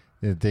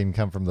 It didn't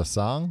come from the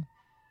song?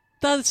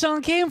 The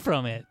song came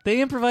from it.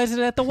 They improvised it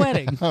at the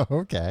wedding. Oh,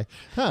 okay.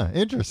 Huh,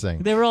 interesting.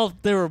 They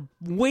were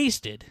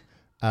wasted.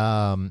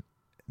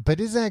 But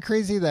isn't that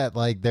crazy that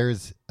like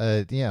there's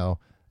a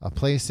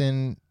place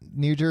in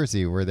New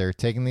Jersey where they're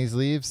taking these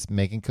leaves,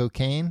 making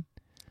cocaine?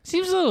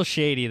 Seems a little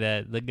shady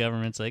that the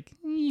government's like,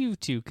 you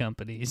two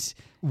companies.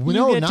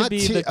 No, not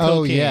two.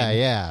 Oh,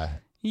 yeah.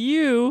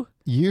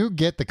 You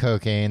get the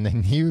cocaine,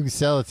 then you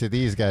sell it to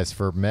these guys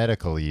for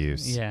medical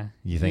use. Yeah.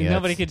 You think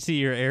nobody could see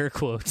your air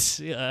quotes.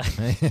 Yeah.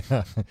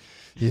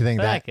 You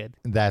think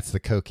that's the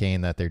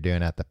cocaine that they're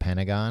doing at the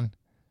Pentagon?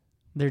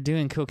 They're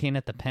doing cocaine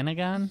at the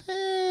Pentagon?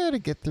 To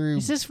get through.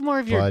 Is this more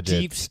of your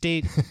deep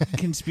state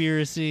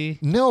conspiracy?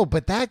 No,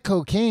 but that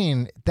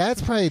cocaine,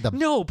 that's probably the...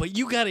 No, but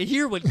you got to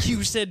hear what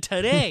Q said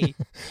today.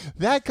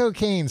 That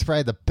cocaine's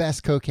probably the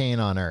best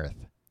cocaine on earth.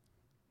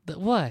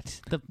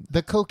 What?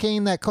 The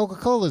cocaine that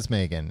Coca-Cola's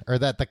making, or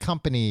that the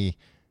company,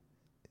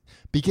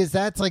 because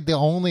that's like the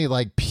only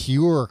like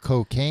pure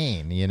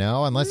cocaine,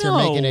 unless you're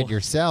making it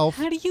yourself.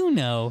 How do you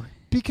know?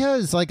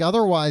 Because like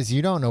otherwise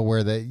you don't know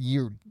where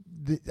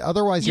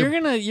otherwise you're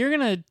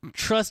gonna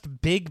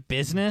trust big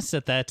business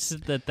that's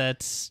the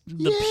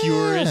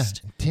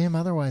purest. Tim,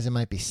 otherwise it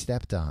might be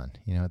stepped on.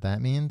 You know what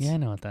that means? Yeah, I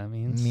know what that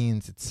means. It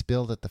means it's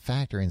spilled at the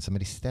factory and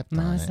somebody stepped on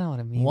it. No, that's not what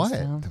it means. What?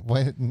 Tom.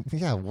 What?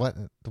 Yeah, what?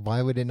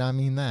 Why would it not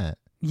mean that?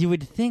 You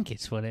would think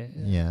it's what it...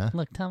 Yeah.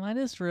 Look, Tom, I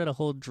just read a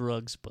whole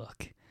drugs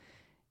book,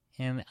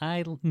 and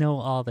I know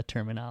all the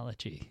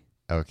terminology.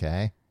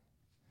 Okay.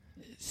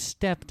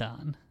 Stepped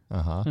on.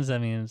 Uh-huh. Does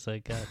that mean it's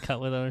like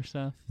cut with other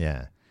stuff?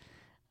 Yeah.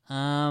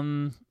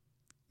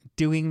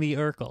 Doing the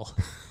Urkel.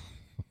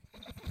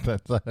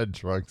 That's not a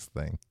drugs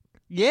thing.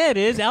 Yeah, it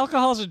is.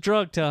 Alcohol's a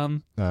drug,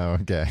 Tom. Oh,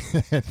 okay.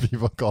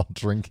 People call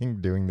drinking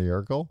doing the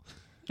Urkel?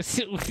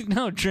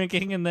 No,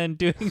 drinking and then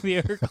doing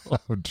the Urkel.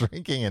 Oh,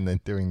 drinking and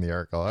then doing the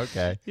Urkel.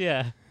 Okay.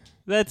 Yeah.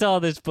 That's all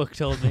this book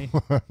told me.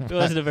 It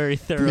wasn't a very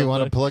thorough book. Do you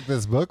want to plug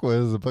this book? What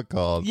is the book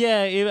called?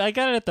 Yeah, I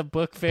got it at the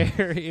book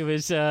fair. It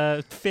was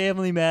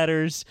Family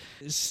Matters,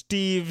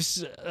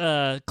 Steve's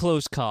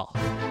Close Call.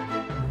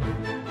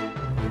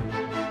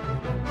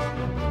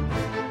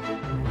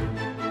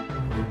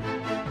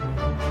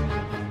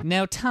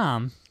 Now,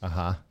 Tom,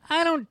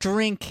 I don't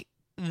drink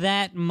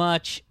that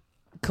much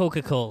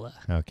Coca-Cola.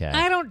 Okay.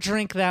 I don't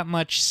drink that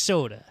much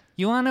soda.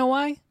 You want to know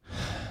why?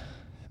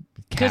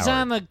 Because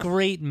I'm a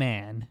great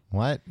man.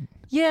 What?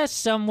 Yes,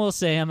 some will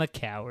say I'm a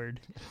coward.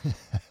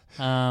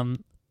 I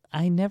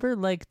never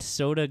liked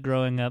soda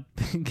growing up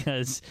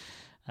because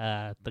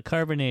the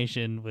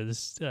carbonation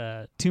was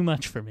too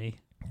much for me.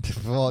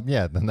 Well,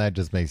 yeah, then that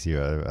just makes you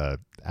a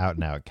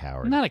out-and-out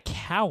coward. I'm not a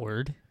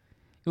coward.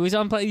 It was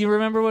on. You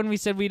remember when we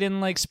said we didn't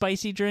like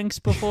spicy drinks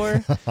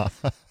before? I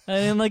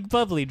didn't like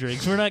bubbly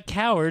drinks. We're not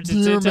cowards. Do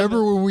you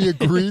remember when we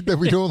agreed that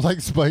we don't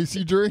like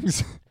spicy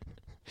drinks?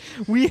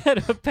 We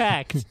had a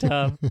pact,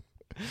 Tom.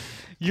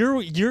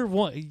 You're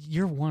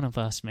one of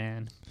us,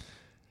 man.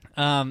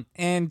 I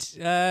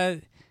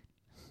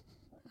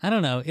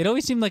don't know. It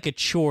always seemed like a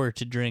chore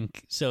to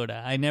drink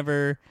soda. I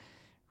never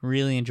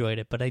really enjoyed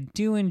it, but I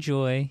do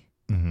enjoy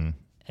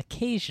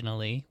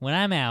occasionally when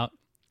I'm out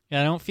and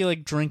I don't feel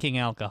like drinking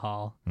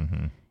alcohol,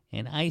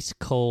 an ice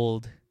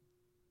cold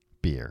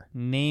beer,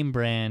 name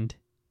brand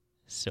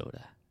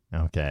soda.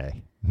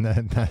 Okay. Not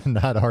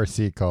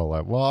RC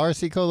Cola. Well,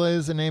 RC Cola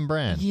is a name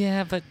brand.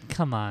 Yeah, but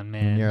come on,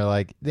 man. And you're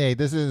like, hey,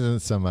 this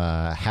isn't some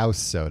house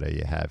soda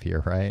you have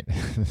here, right?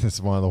 This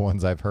is one of the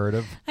ones I've heard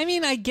of. I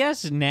mean, I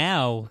guess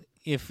now,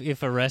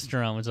 if a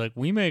restaurant was like,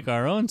 we make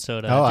our own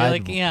soda,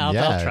 I'd be like,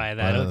 I'll try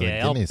that.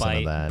 Okay, I'll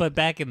bite. But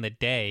back in the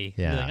day,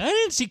 like, I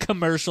didn't see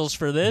commercials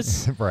for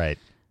this. Right.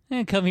 I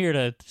didn't come here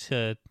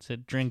to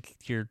drink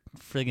your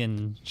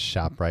friggin'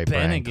 ShopRite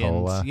brand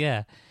cola.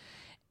 Yeah.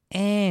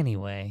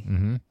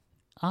 Anyway.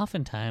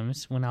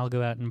 Oftentimes, when I'll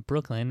go out in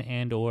Brooklyn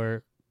and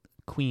or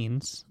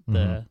Queens,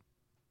 the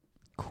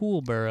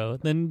cool borough,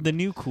 the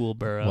new cool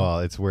borough.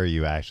 Well, it's where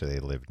you actually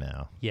live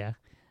now. Yeah.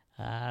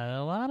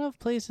 A lot of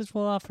places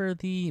will offer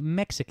the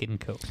Mexican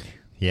Coke.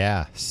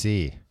 Yeah,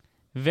 see.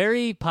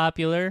 Very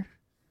popular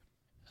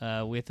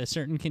with a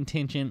certain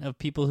contingent of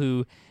people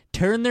who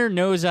turn their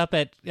nose up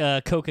at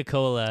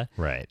Coca-Cola.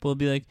 Right. Will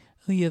be like,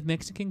 oh, you have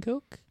Mexican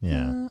Coke?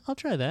 Yeah. I'll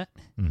try that.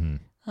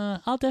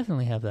 I'll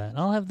definitely have that.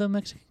 I'll have the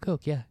Mexican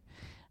Coke, yeah.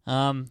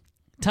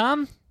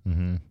 Tom,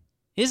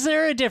 is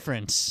there a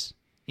difference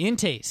in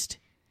taste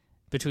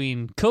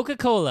between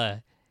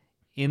Coca-Cola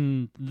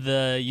in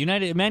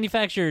the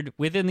manufactured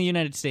within the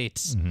United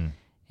States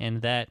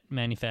and that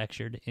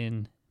manufactured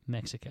in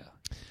Mexico?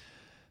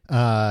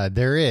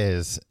 There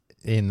is,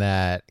 in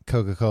that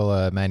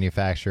Coca-Cola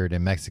manufactured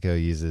in Mexico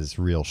uses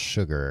real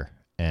sugar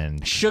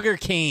and sugar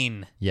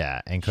cane.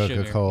 Yeah, and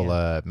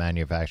Coca-Cola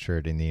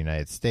manufactured in the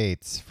United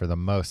States, for the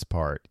most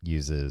part,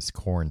 uses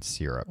corn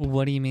syrup.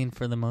 What do you mean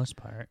for the most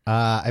part?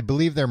 I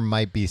believe there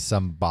might be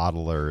some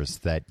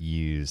bottlers that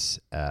use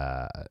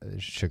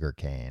sugar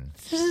cane.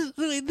 This is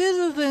the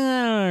thing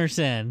I don't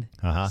understand.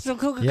 So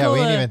Coca-Cola... Yeah, we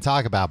didn't even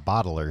talk about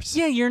bottlers.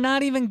 Yeah, you're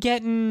not even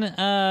getting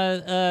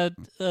a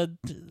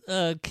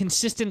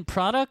consistent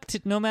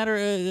product, no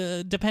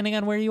matter depending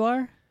on where you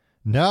are?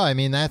 No, I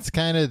mean, that's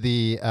kind of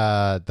the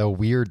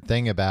weird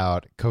thing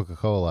about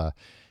Coca-Cola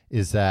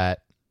is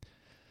that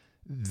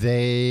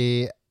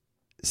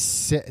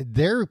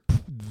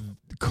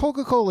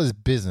Coca-Cola's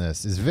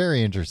business is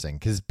very interesting,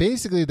 because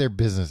basically their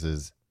business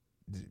is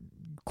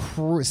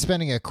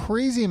spending a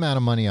crazy amount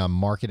of money on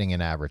marketing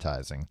and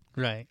advertising.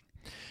 Right.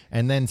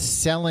 And then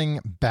selling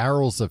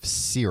barrels of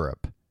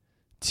syrup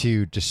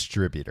to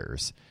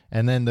distributors.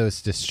 And then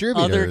those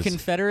distributors... Other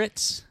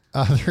Confederates?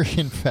 Other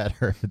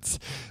Confederates,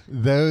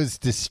 those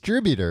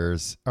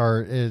distributors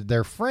are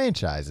their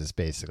franchises,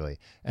 basically,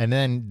 and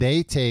then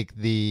they take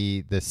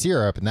the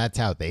syrup, and that's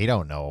how they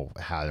don't know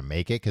how to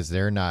make it, because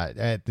they're not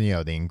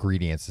the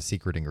ingredients, the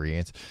secret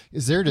ingredients.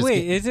 Is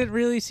it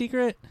really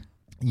secret?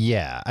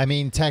 Yeah, I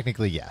mean,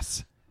 technically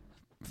yes.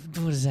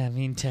 What does that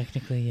mean,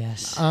 technically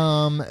yes?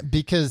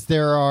 Because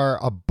there are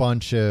a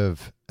bunch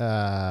of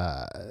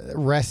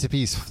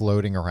recipes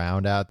floating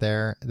around out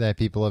there that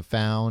people have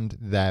found,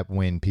 that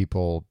when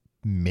people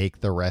make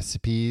the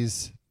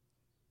recipes,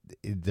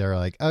 they're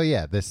like, oh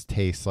yeah, this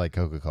tastes like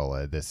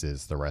Coca-Cola, this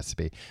is the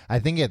recipe. I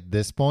think at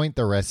this point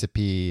the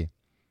recipe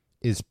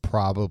is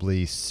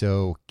probably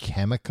so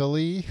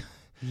chemically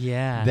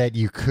that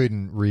you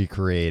couldn't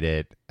recreate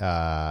it.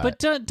 But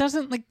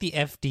doesn't like the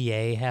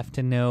FDA have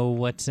to know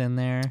what's in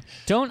there?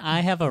 Don't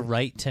I have a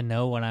right to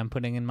know what I'm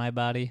putting in my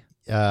body?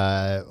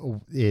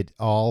 It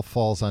all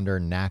falls under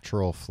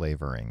natural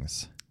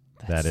flavorings.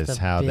 That is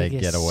how they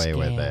get away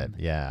with it.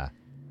 Yeah.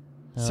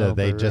 So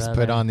they just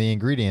put on the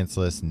ingredients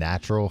list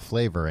natural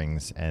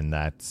flavorings, and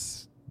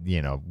that's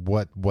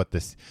what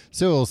this.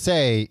 So it'll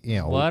say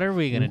what are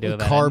we gonna do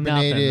about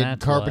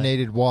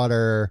carbonated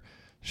water,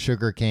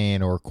 sugar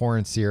cane, or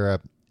corn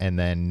syrup, and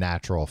then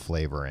natural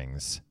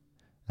flavorings,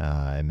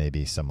 and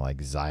maybe some like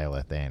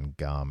xylithan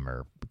gum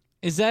or.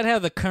 Is that how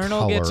the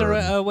Colonel gets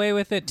away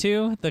with it,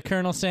 too? The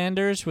Colonel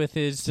Sanders with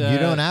his... You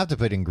don't have to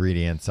put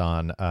ingredients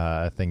on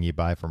a thing you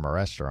buy from a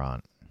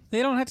restaurant.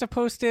 They don't have to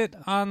post it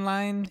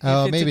online if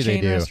it's maybe a chain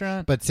they do.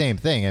 Restaurant? But same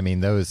thing. I mean,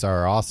 those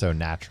are also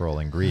natural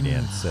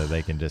ingredients, so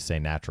they can just say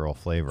natural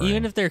flavoring.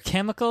 Even if they're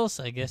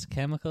chemicals? I guess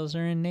chemicals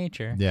are in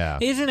nature. Yeah.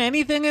 Isn't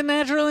anything a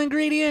natural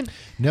ingredient?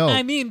 No.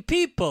 I mean,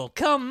 people,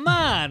 come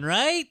on,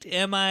 right?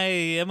 Am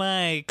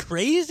I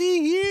crazy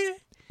here?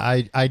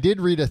 I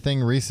did read a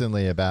thing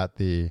recently about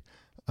the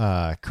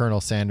Colonel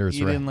Sanders.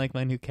 You didn't like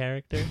my new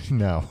character?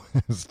 No.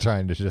 I was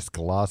trying to just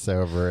gloss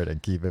over it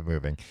and keep it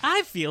moving.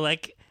 I feel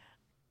like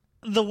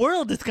the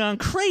world has gone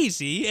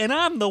crazy, and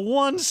I'm the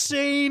one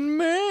sane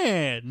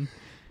man.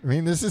 I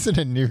mean, this isn't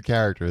a new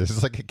character. This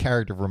is like a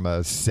character from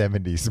a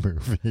 70s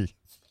movie.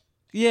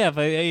 Yeah,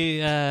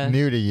 but...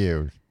 new to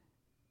you.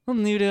 Well,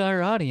 new to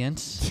our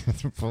audience.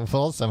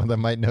 Well, some of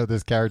them might know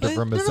this character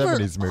from a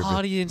 70s movie. Our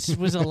audience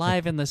was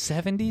alive in the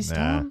 70s,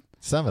 Tom?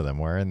 Some of them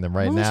were, and then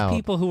right Most now,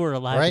 people who were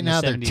alive right in the now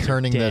they're 70s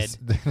turning are dead.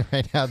 this.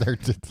 Right now they're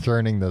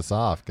turning this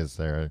off because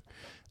they're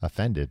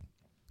offended.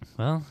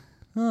 Well,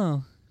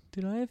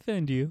 did I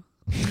offend you?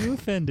 Are you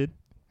offended?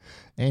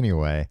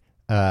 Anyway,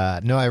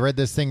 no, I read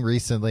this thing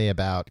recently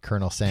about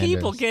Colonel Sanders.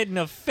 People getting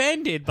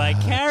offended by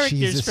characters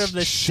Jesus, from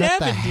the shut 70s.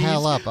 the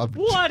hell up.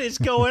 What is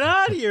going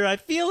on here? I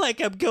feel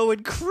like I'm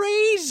going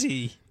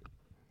crazy.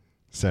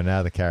 So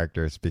now the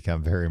character's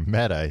become very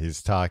meta.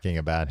 He's talking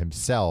about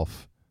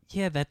himself.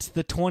 Yeah, that's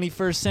the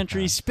 21st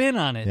century spin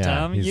on it, Yeah,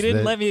 Tom. he's You didn't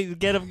the- let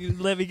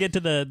me get to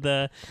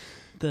the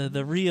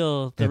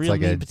real It's real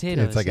like meat a and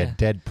potatoes. it's like yeah. a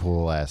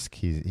Deadpool-esque.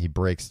 He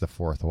breaks the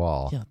fourth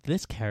wall. Yeah,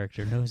 this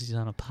character knows he's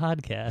on a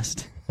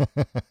podcast.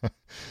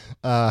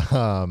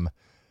 No,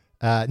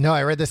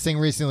 I read this thing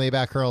recently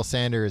about Colonel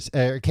Sanders,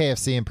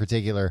 KFC in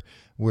particular,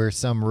 where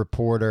some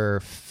reporter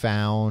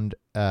found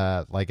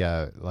like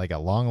a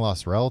long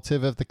lost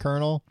relative of the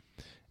Colonel,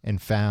 and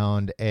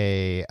found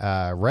a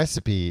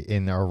recipe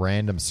in a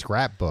random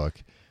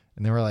scrapbook,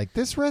 and they were like,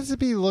 "This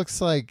recipe looks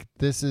like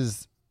this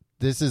is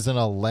an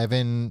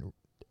 11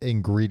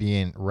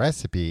 ingredient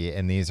recipe,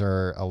 and these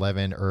are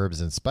 11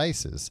 herbs and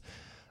spices."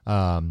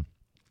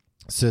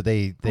 So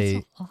they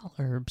Also, all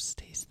herbs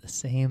taste the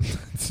same.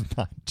 it's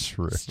not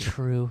true. It's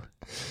true.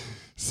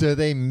 So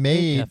they Wake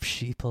made up,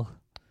 sheeple.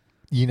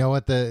 you know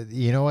what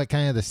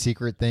kind of the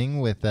secret thing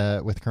with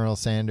Colonel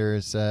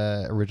Sanders'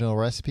 original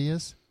recipe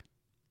is?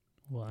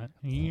 What?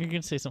 You're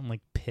gonna say something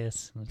like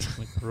piss and it's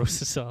like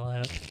gross us all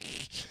out.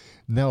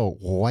 No,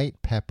 white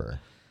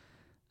pepper.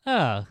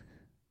 Oh.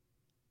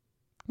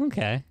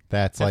 Okay.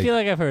 That's I feel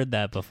like I've heard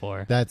that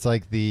before. that's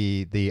like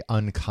the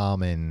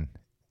uncommon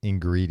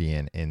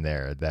ingredient in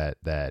there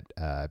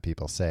that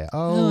people say,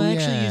 I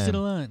actually yeah. use it a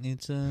lot.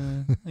 It's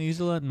I use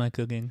it a lot in my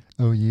cooking.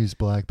 Oh, you use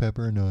black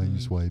pepper? No, I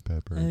use white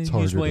pepper. I It's use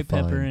harder white to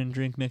pepper find. and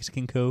drink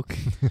Mexican Coke.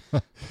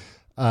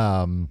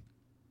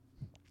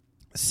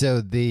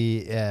 So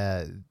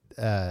this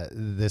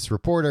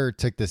reporter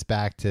took this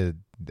back to,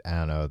 I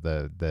don't know,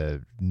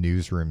 the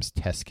newsroom's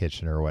test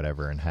kitchen or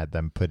whatever, and had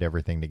them put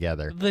everything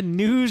together. The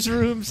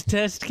newsroom's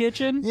test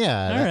kitchen?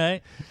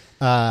 Yeah.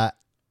 All right.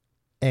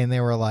 And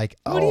they were like,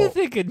 "Oh," What do you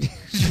think a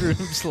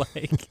newsroom's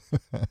like?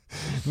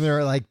 they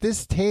were like,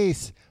 "This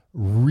tastes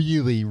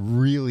really,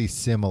 really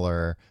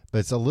similar, but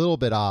it's a little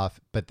bit off."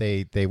 But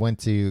they went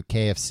to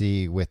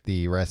KFC with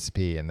the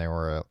recipe, and they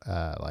were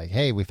like,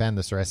 "Hey, we found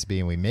this recipe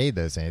and we made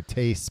this, and it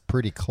tastes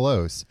pretty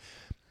close.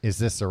 Is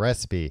this a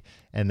recipe?"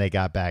 And they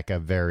got back a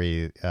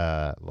very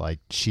like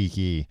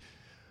cheeky.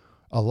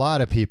 A lot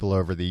of people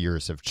over the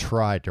years have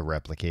tried to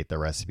replicate the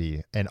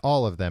recipe, and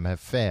all of them have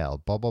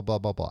failed. Blah blah blah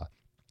blah blah.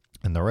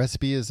 And the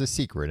recipe is a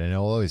secret, and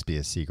it'll always be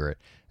a secret.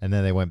 And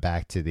then they went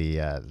back to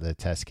the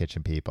test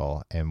kitchen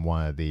people, and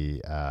one of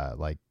the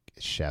like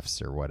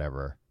chefs or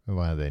whatever,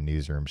 one of the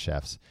newsroom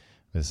chefs,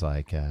 was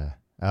like,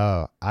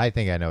 "Oh, I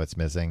think I know what's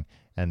missing."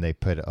 And they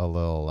put a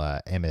little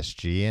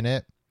MSG in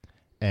it,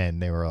 and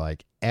they were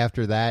like,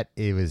 after that,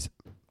 it was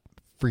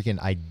freaking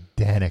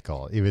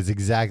identical. It was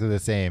exactly the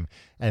same.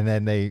 And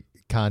then they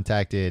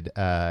contacted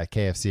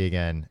KFC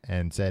again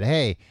and said,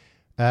 "Hey,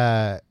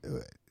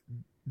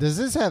 does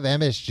this have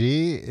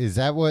MSG? Is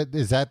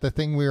that the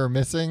thing we were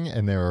missing?"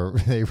 And they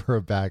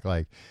were back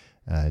like,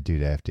 "Due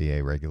to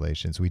FDA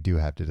regulations, we do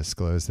have to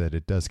disclose that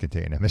it does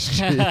contain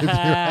MSG." If you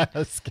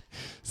ask.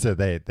 So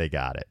they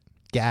got it.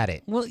 Got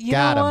it. Well, you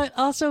got know 'em. what?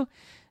 Also,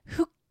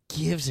 who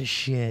gives a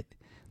shit?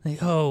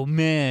 Like, oh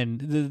man,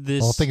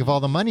 this. Well, think of all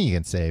the money you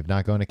can save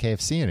not going to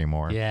KFC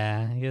anymore.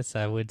 Yeah, I guess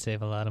I would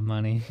save a lot of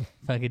money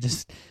if I could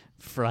just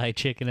fry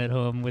chicken at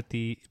home with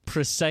the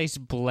precise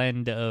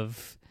blend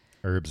of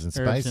Herbs and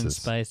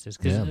spices.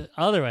 Because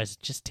otherwise,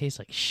 it just tastes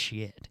like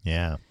shit.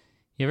 Yeah.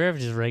 You ever have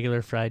just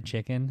regular fried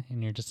chicken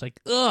and you're just like,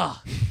 ugh,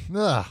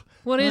 Ugh.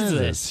 what is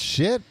this?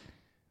 Shit.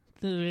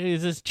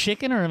 Is this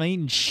chicken or am I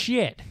eating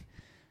shit?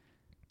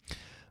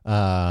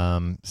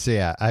 So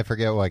yeah, I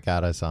forget what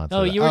got us on.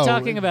 Oh, you were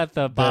talking about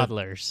the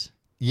bottlers.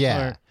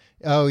 Yeah.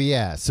 Oh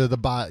yeah. So the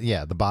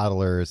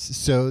bottlers.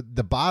 So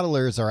the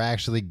bottlers are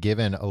actually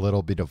given a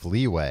little bit of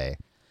leeway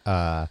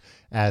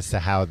as to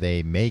how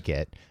they make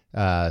it,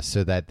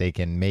 so that they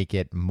can make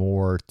it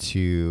more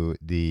to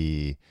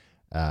the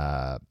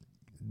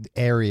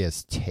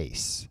area's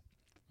taste.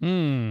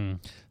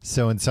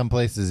 So in some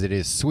places it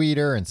is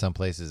sweeter, in some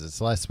places it's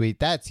less sweet.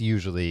 That's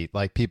usually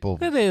like people.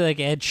 Do they like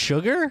add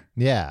sugar?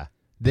 Yeah.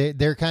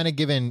 They're kind of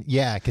given,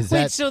 because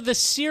Wait, so the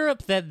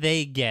syrup that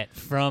they get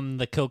from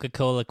the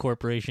Coca-Cola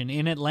Corporation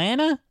in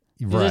Atlanta,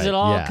 does it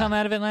all come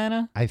out of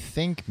Atlanta? I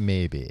think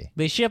maybe.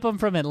 They ship them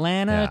from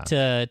Atlanta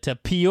to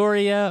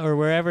Peoria or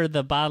wherever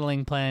the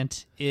bottling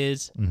plant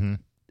is,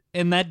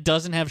 and that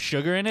doesn't have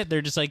sugar in it.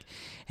 They're just like,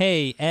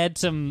 hey, add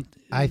some.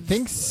 I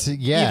think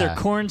either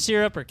corn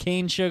syrup or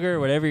cane sugar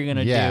or whatever you're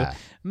gonna do.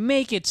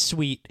 Make it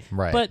sweet,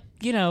 right? But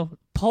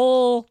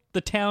poll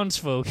the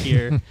townsfolk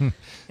here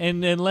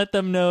and let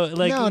them know.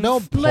 Like, no,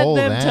 don't let poll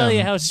them tell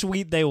you how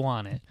sweet they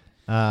want it.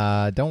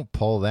 Don't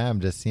poll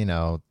them. Just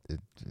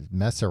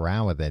mess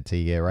around with it till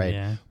you get right.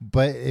 Yeah.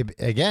 But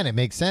again, it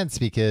makes sense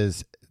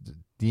because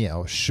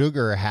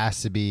sugar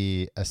has to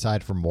be,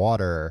 aside from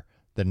water,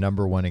 the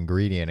number one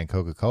ingredient in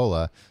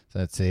Coca-Cola. So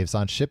that saves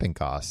on shipping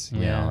costs.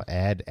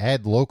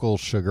 Add local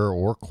sugar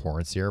or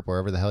corn syrup,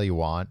 wherever the hell you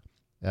want.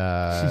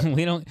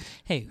 We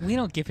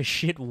don't give a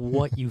shit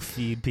what you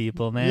feed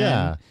people, man.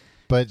 Yeah.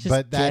 But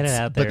that's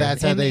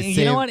how they save.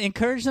 You know what?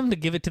 Encourage them to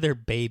give it to their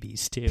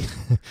babies too.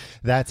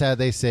 That's how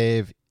they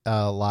save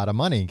a lot of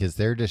money, because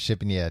they're just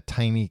shipping you a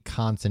tiny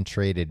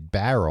concentrated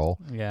barrel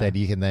that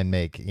you can then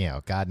make,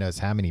 God knows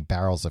how many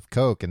barrels of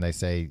Coke. And they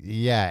say,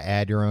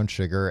 add your own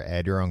sugar,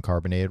 add your own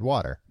carbonated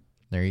water.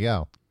 There you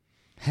go.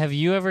 Have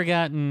you ever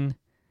gotten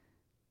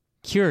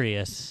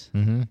curious?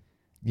 Mm-hmm.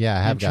 Yeah,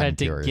 I have gotten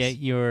curious. Tried to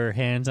get your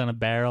hands on a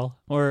barrel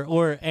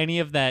or any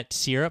of that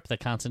syrup, the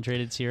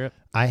concentrated syrup?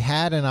 I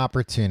had an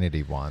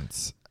opportunity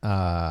once,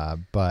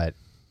 but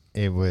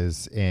it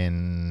was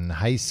in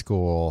high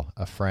school.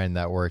 A friend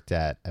that worked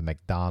at a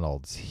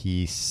McDonald's,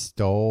 he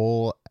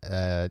stole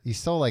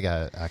like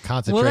a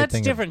concentrated. Well,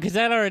 that's different because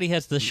that already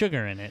has the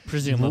sugar in it,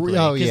 presumably.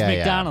 Oh, because yeah,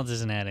 McDonald's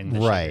isn't adding the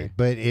right, sugar.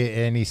 But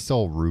and he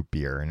stole root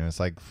beer, and it was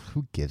like,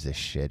 who gives a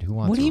shit? Who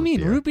wants? What do you mean?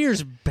 Beer? Root beer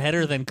is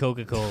better than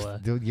Coca-Cola.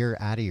 Dude, you're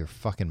out of your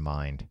fucking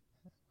mind.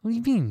 What do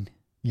you mean?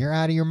 You're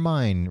out of your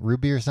mind. Root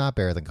beer is not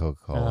better than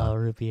Coca-Cola. Oh,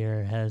 root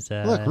beer has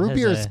a root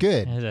beer is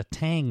good. Has a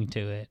tang to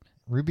it.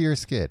 Root beer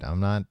is good. I'm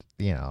not,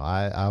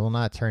 I will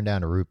not turn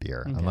down a root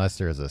beer unless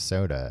there's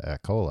a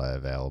cola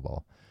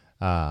available.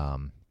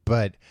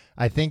 But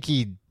I think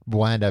he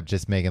wound up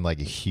just making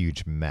like a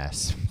huge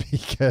mess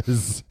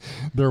because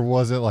there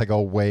wasn't like a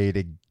way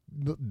to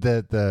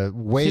the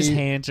way his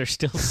hands are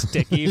still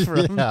sticky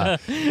from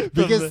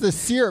because the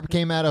syrup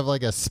came out of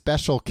like a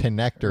special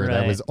connector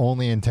that was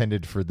only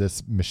intended for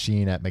this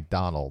machine at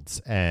McDonald's,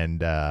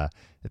 and I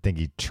think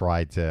he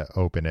tried to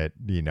open it,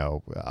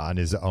 on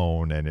his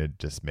own, and it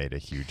just made a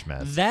huge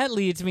mess. That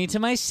leads me to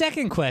my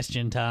second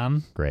question,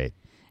 Tom. Great.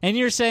 And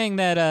you're saying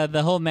that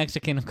the whole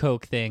Mexican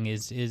Coke thing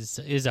is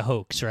a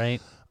hoax,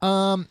 right?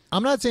 I'm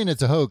not saying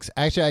it's a hoax.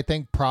 Actually, I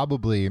think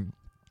probably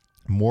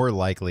more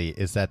likely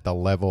is that the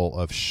level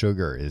of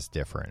sugar is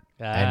different.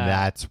 And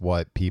that's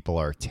what people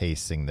are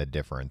tasting the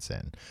difference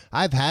in.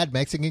 I've had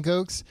Mexican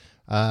Cokes,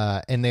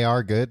 and they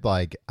are good.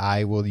 Like,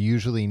 I will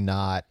usually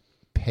not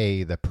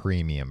pay the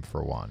premium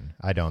for one.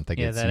 I don't think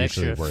it's that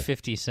usually extra worth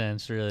 50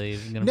 cents really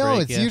is gonna No,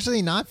 break it's you.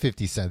 Usually not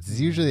 50 cents. It's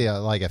usually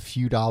like a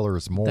few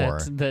dollars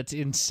more. That's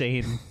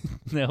insane.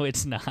 No,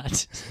 it's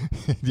not.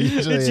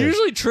 It's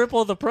usually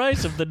triple the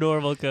price of the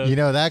normal Coke.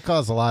 That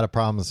caused a lot of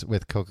problems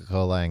with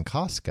Coca-Cola and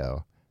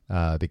Costco.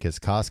 Because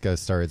Costco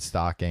started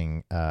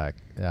stocking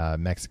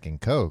Mexican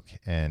Coke,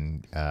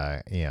 and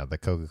the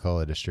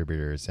Coca-Cola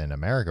distributors in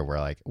America were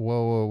like,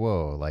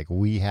 whoa, like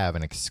we have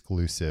an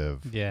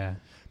exclusive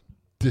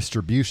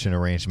distribution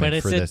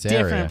arrangement for this area. But it's a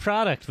different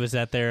product. Was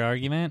that their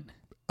argument?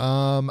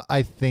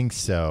 I think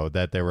so.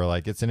 That they were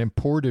like, it's an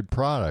imported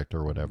product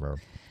or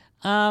whatever.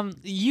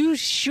 You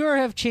sure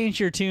have changed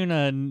your tune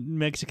on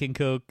Mexican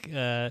Coke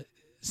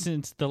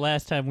since the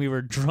last time we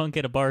were drunk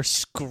at a bar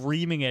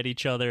screaming at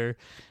each other.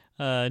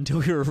 Until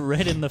we were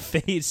red in the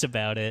face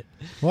about it.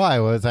 Why?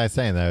 What was I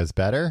saying? That it was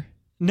better?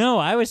 No,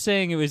 I was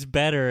saying it was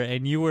better,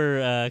 and you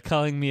were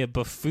calling me a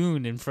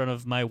buffoon in front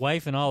of my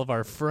wife and all of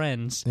our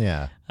friends.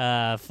 Yeah.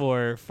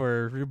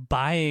 For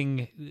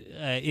buying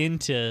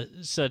into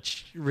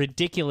such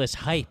ridiculous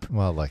hype.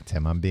 Well, look,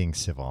 Tim, I'm being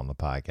civil on the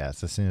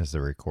podcast. As soon as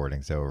the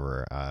recording's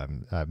over,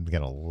 I'm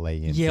gonna lay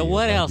into you. Yeah.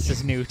 What else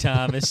is new,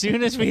 Tom? As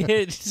soon as we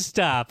hit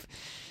stop.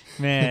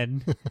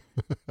 Man,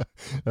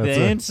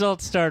 the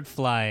insults start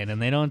flying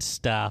and they don't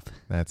stop.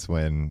 That's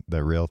when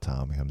the real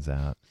Tom comes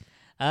out.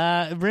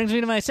 It brings me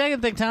to my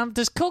second thing, Tom.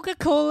 Does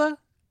Coca-Cola?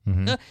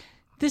 Mm-hmm.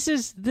 This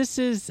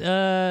is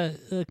a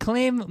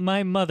claim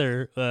my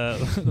mother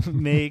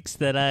makes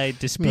that I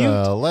dispute.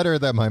 A letter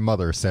that my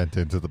mother sent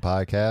into the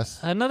podcast.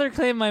 Another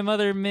claim my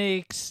mother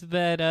makes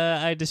that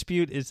I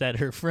dispute is that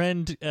her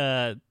friend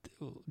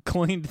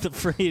coined the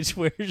phrase,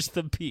 "Where's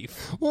the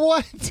beef?"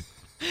 What?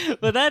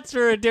 But that's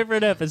for a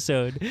different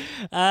episode.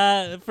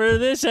 For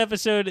this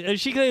episode,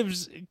 she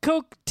claims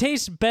Coke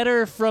tastes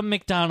better from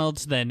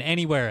McDonald's than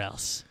anywhere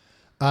else.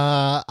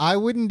 I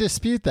wouldn't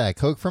dispute that.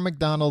 Coke from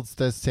McDonald's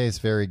does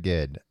taste very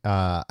good.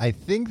 I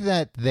think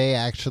that they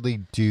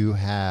actually do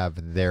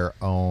have their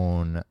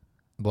own,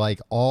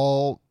 like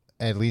all,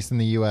 at least in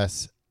the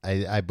U.S.,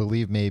 I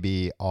believe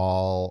maybe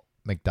all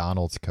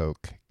McDonald's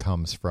Coke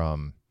comes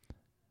from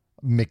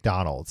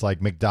McDonald's.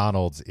 Like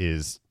McDonald's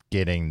is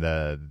getting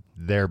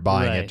they're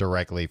buying it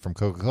directly from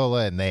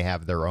Coca-Cola, and they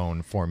have their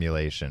own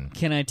formulation.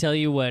 Can I tell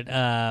you what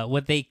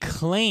they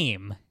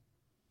claim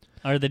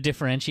are the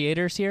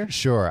differentiators here?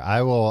 Sure.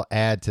 I will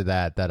add to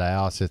that I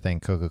also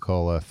think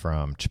Coca-Cola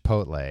from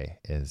Chipotle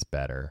is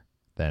better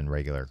than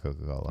regular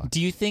Coca-Cola.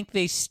 Do you think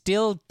they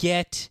still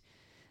get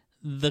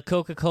the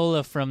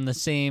Coca-Cola from the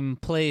same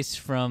place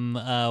from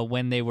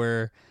when they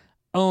were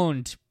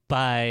owned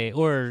by,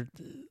 or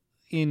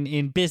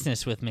in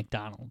business with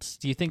McDonald's?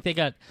 Do you think they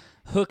got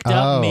hooked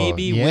up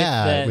maybe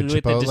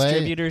with the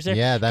distributors there?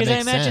 Yeah, that makes sense.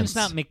 Because I imagine it's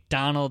not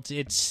McDonald's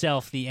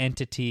itself, the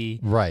entity.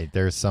 Right.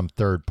 There's some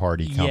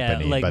third-party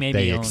company, but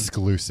they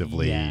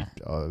exclusively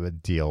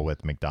deal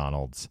with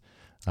McDonald's.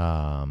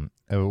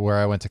 Where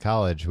I went to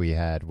college, we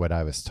had what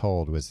I was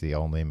told was the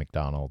only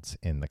McDonald's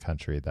in the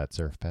country that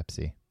served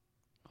Pepsi.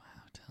 Wow,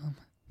 Tom.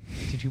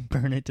 Did you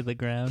burn it to the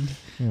ground?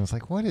 I was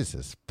like, what is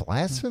this,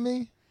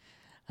 blasphemy?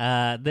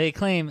 They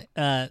claim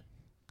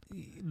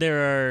there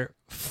are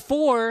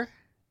 4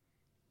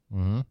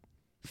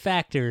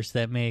 factors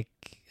that make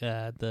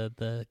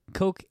the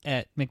Coke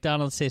at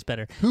McDonald's taste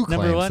better. Who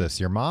claims this?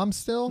 Your mom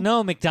still?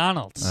 No,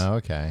 McDonald's. Oh,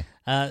 okay.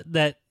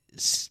 That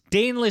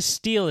stainless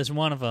steel is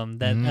one of them.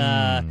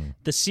 That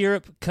the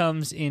syrup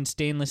comes in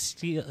stainless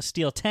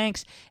steel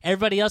tanks.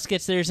 Everybody else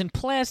gets theirs in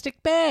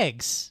plastic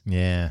bags.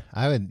 Yeah,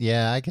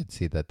 I could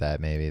see that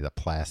maybe the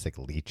plastic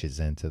leaches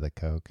into the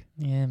Coke.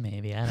 Yeah,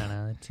 maybe. I don't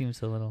know. It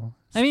seems a little.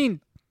 I mean,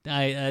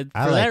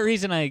 that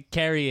reason I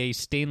carry a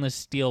stainless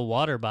steel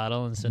water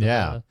bottle instead of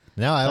a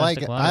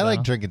plastic water I like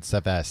bottle. drinking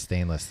stuff out of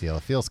stainless steel.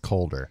 It feels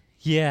colder.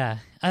 Yeah.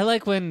 I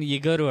like when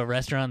you go to a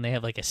restaurant and they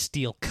have like a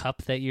steel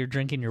cup that you're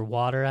drinking your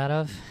water out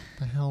of.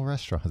 The hell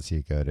restaurants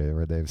you go to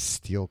where they have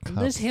steel cups?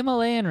 This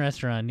Himalayan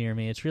restaurant near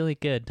me. It's really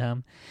good,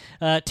 Tom.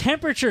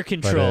 Temperature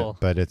control.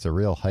 But it's a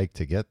real hike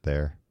to get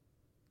there.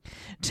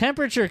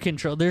 Temperature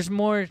control. There's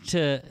more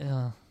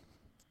to...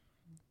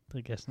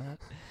 I guess not.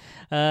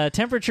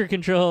 Temperature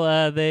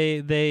control.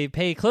 They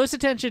pay close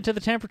attention to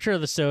the temperature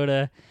of the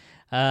soda.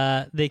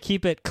 They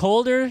keep it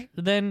colder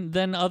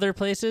than other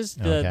places.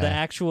 The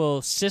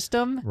actual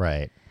system.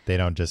 Right. They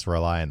don't just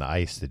rely on the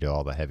ice to do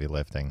all the heavy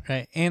lifting.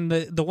 Right. And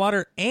the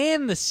water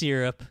and the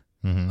syrup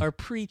are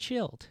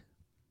pre-chilled.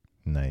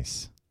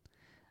 Nice.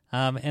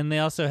 And they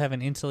also have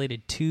an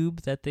insulated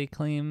tube that they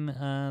claim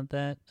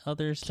that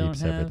others don't have.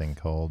 Keeps everything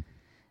cold.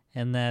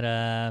 And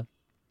that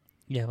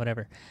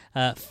whatever.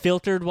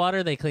 Filtered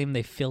water, they claim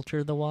they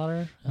filter the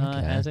water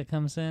as it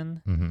comes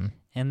in. Mm-hmm.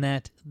 And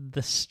that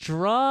the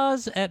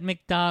straws at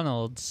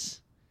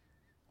McDonald's,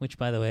 which,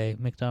 by the way,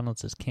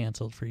 McDonald's is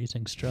canceled for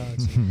using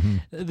straws.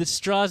 The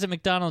straws at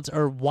McDonald's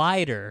are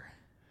wider.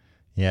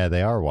 Yeah,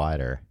 they are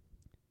wider.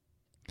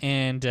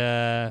 And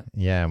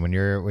when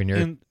you're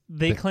and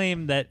they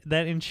claim that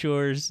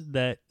ensures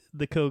that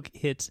the Coke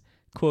hits,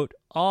 quote,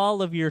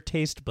 all of your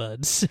taste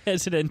buds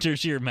as it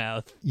enters your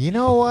mouth. You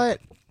know what?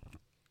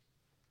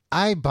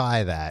 I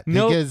buy that.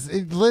 Because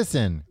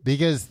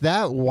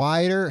that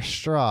wider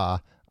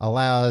straw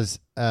allows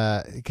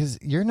because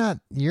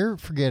you're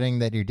forgetting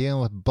that you're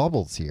dealing with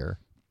bubbles here.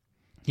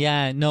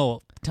 Yeah,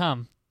 no,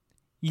 Tom,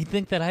 you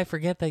think that I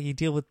forget that you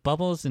deal with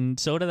bubbles and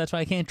soda? That's why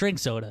I can't drink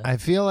soda. I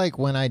feel like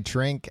when I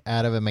drink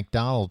out of a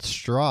McDonald's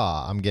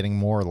straw, I'm getting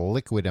more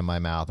liquid in my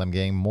mouth. I'm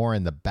getting more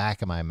in the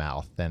back of my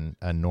mouth than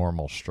a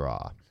normal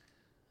straw.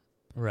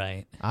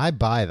 Right. I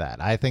buy that.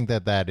 I think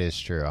that is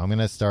true. I'm going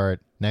to start,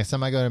 next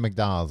time I go to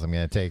McDonald's, I'm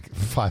going to take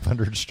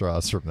 500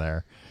 straws from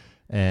there.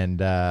 And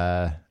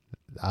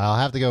I'll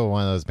have to go with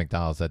one of those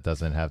McDonald's that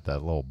doesn't have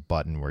that little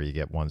button where you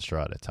get one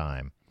straw at a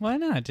time. Why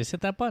not? Just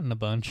hit that button a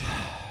bunch.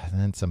 And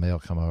then somebody will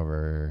come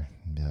over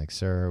and be like,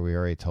 sir, we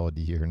already told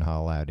you you're not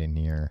allowed in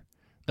here.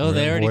 Oh,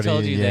 they already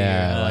told you that.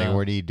 Yeah, like,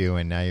 what are you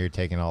doing? Now you're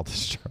taking all the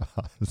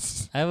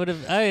straws.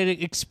 I'd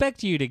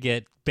expect you to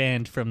get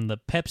banned from the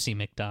Pepsi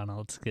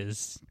McDonald's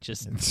because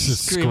just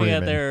screaming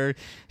out there or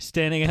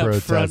standing out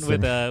front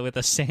with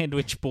a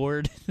sandwich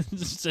board.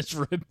 Just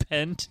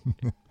repent.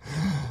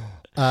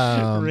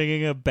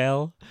 Ringing a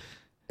bell.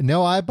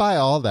 No, I buy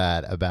all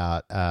that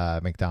about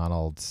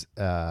McDonald's.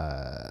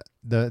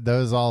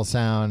 Those all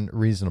sound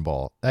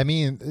reasonable. I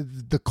mean,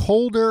 the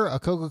colder a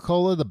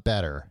Coca-Cola, the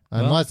better,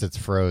 unless it's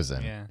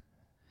frozen. Yeah.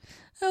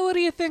 What do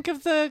you think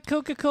of the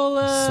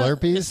Coca-Cola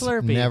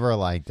Slurpees? Never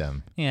liked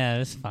them. Yeah, it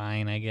was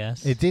fine, I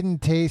guess. It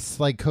didn't taste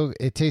like Coke.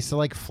 It tasted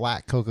like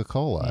flat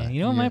Coca-Cola. Yeah,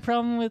 you know what my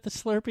problem with the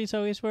Slurpees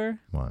always were?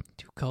 What?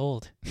 Too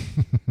cold.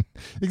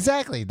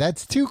 Exactly.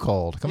 That's too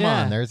cold. Come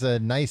on. There's a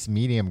nice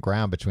medium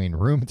ground between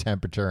room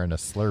temperature and a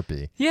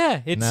Slurpee.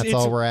 Yeah. And that's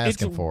all we're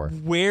asking for.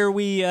 Where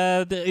we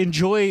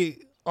enjoy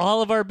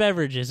all of our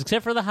beverages,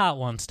 except for the hot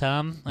ones,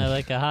 Tom. I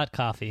like a hot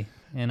coffee,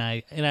 and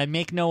I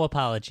make no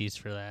apologies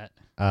for that.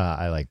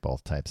 I like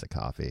both types of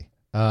coffee.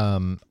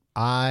 Whenever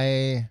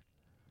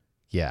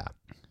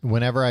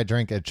I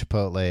drink a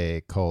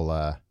Chipotle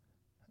cola,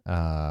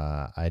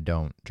 I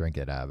don't drink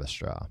it out of a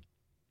straw.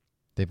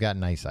 They've got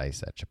nice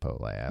ice at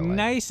Chipotle.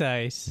 Nice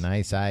ice.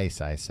 Nice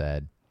ice, I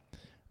said.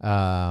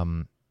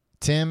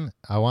 Tim,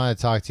 I want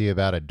to talk to you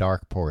about a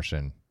dark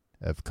portion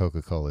of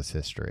Coca-Cola's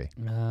history.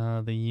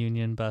 The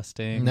union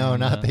busting. No,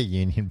 not the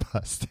union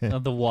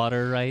busting. The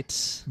water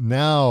rights.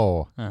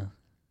 No.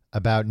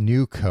 About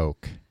New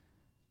Coke.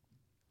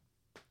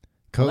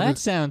 Well, that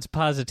sounds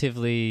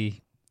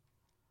positively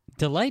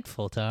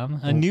delightful,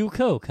 Tom. A new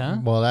Coke, huh?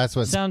 Well, that's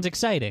what sounds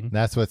exciting.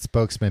 That's what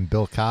spokesman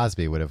Bill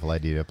Cosby would have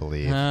led you to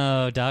believe.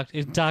 Oh,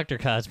 Dr.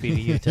 Cosby to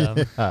you,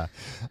 Tom. Yeah.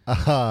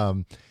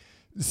 Hey,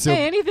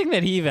 anything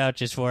that he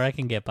vouches for, I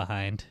can get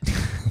behind.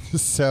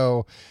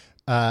 So,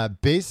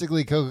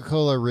 Basically,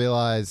 Coca-Cola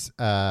realized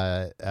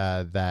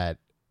that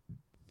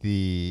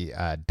the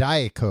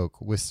Diet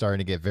Coke was starting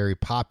to get very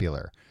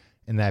popular,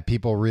 and that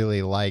people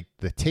really liked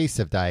the taste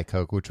of Diet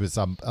Coke, which was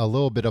a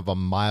little bit of a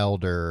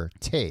milder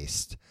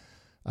taste.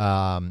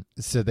 So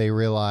they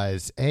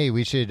realized, hey,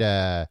 we should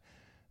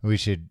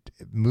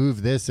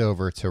move this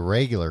over to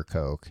regular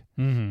Coke,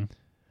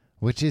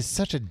 which is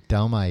such a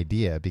dumb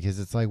idea because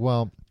it's like,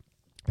 well,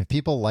 if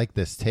people like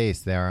this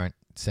taste, they aren't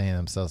saying to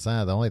themselves,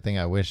 the only thing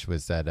I wish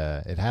was that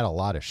it had a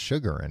lot of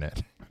sugar in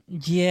it.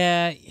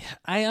 Yeah,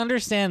 I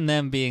understand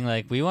them being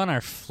like, we want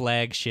our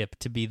flagship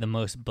to be the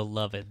most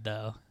beloved,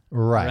 though.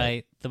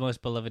 Right? The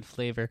most beloved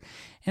flavor.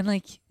 And,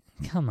 like,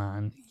 come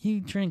on. You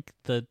drink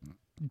the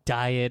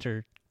Diet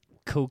or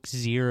Coke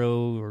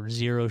Zero or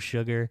Zero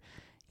Sugar.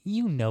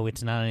 You know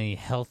it's not any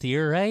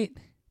healthier, right?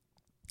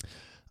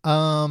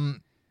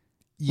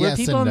 Yes, were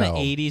people and in no.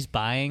 the 80s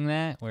buying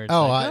that? Where it's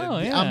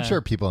yeah. I'm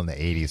sure people in the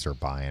 80s are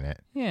buying it.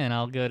 Yeah, and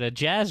I'll go to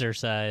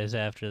Jazzercise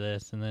after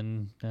this and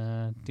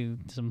then do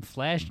some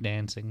flash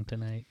dancing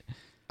tonight.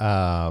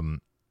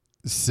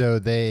 So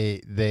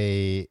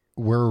they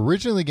were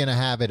originally going to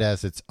have it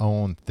as its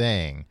own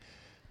thing,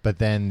 but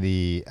then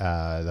the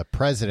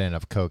president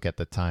of Coke at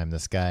the time,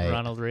 this guy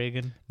Ronald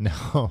Reagan.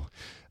 No,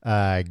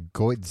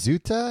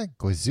 Goizueta,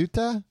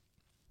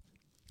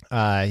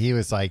 he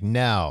was like,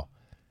 no.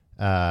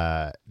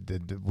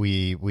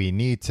 We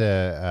need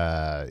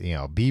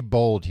to be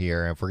bold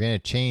here. If we're gonna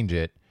change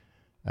it,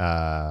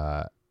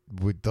 let's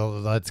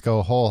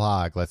go whole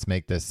hog. Let's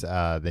make this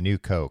the new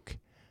Coke.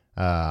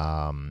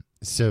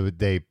 So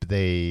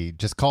they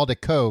just called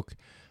it Coke,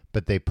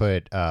 but they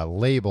put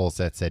labels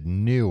that said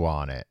new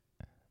on it,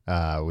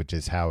 which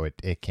is how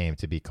it came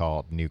to be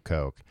called New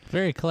Coke.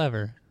 Very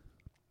clever.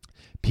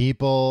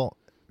 People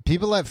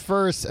at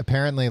first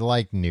apparently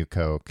liked New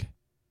Coke.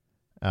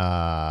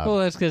 Well,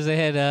 that's because they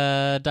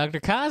had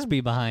Dr.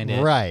 Cosby behind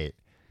it. Right.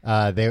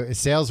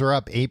 Sales were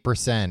up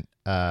 8%.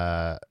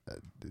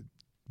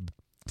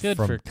 Good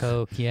for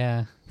Coke,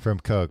 yeah.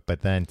 From Coke,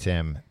 but then,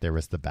 Tim, there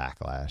was the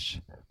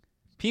backlash.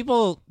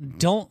 People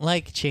don't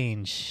like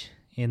change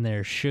in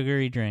their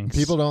sugary drinks.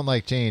 People don't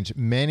like change.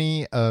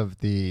 Many of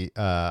the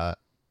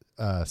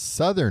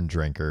Southern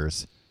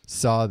drinkers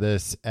saw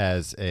this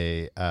as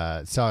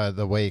saw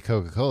the way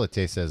Coca-Cola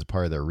tasted as a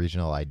part of their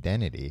regional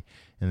identity.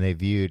 And they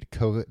viewed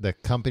the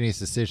company's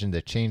decision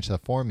to change the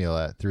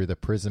formula through the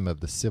prism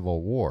of the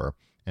Civil War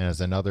and as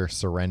another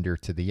surrender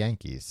to the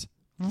Yankees.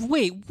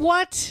 Wait,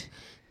 what?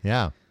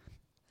 Yeah.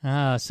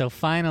 So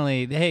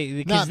finally, hey,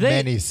 because not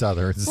many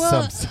Southerners,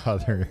 some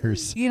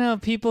Southerners.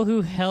 People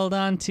who held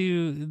on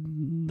to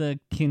the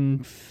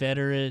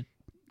Confederate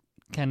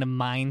kind of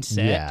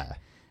mindset. Yeah.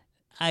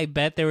 I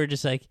bet they were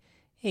just like,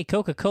 hey,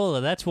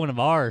 Coca-Cola, that's one of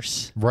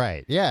ours.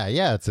 Right.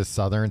 Yeah. It's a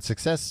Southern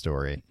success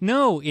story.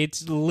 No,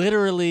 it's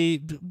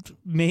literally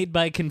made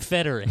by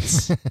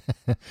Confederates.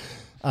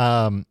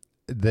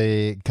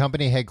 The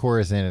company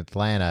headquarters in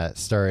Atlanta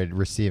started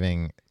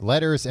receiving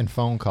letters and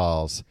phone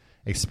calls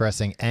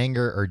expressing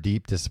anger or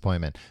deep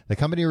disappointment. The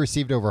company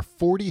received over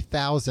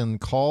 40,000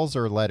 calls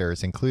or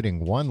letters, including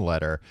one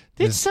letter.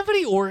 Did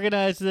somebody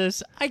organize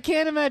this? I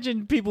can't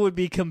imagine people would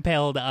be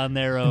compelled on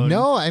their own.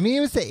 No, I mean,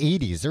 it was the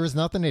 80s. There was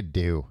nothing to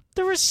do.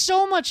 There was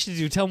so much to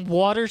do. Tell them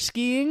water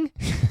skiing.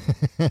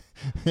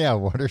 Yeah,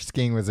 water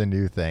skiing was a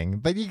new thing.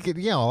 But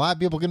a lot of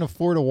people can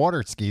afford a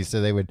water ski,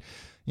 so they would,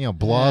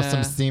 blow off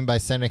some steam by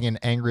sending an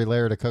angry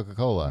letter to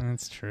Coca-Cola.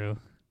 That's true.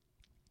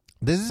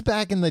 This is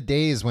back in the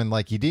days when,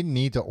 you didn't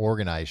need to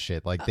organize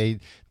shit. They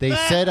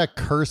said a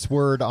curse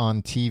word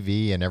on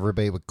TV, and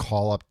everybody would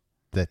call up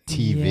the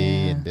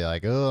TV and be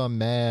like, oh, I'm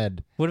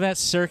mad. What about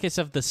Circus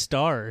of the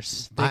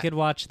Stars? They could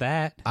watch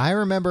that. I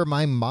remember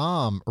my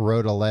mom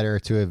wrote a letter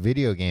to a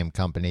video game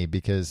company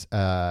because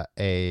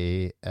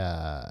the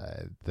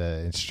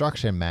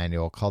instruction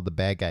manual called the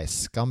bad guys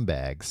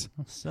scumbags.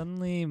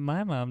 Suddenly,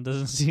 my mom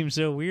doesn't seem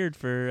so weird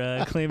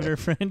for claiming her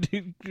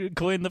friend who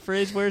coined the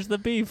phrase, where's the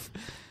beef?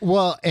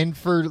 Well, and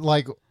for,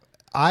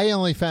 I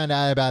only found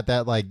out about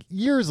that,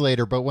 years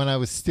later, but when I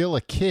was still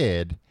a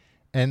kid.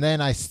 And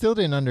then I still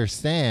didn't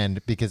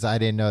understand because I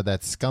didn't know that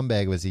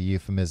scumbag was a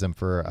euphemism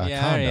for a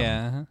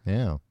condom.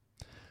 Yeah.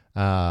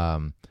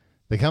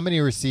 The company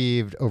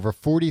received over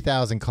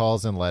 40,000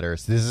 calls and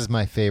letters. This is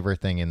my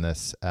favorite thing in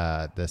this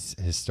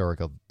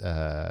historical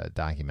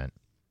document,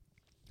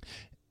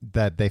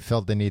 that they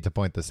felt the need to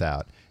point this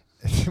out,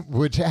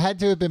 which had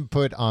to have been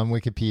put on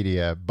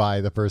Wikipedia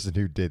by the person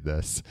who did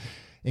this,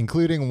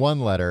 including one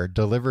letter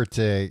delivered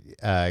to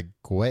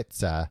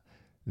Goetza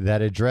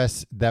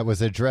that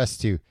was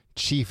addressed to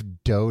Chief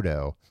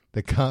Dodo,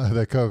 the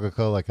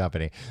Coca-Cola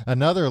company.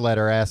 Another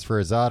letter asked for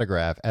his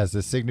autograph as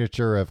the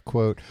signature of,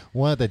 quote,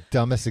 one of the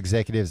dumbest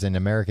executives in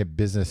American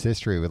business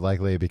history would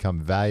likely become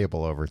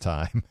valuable over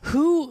time.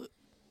 Who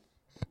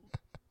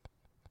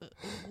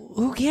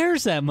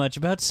cares that much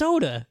about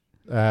soda?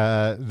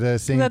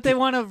 That they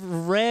want to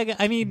rag.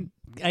 I mean,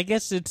 I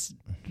guess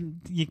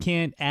you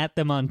can't at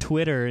them on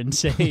Twitter and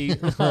say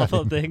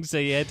awful things, so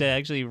you had to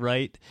actually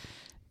write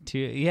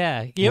You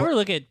ever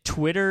look at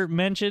Twitter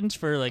mentions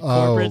for like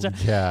corporate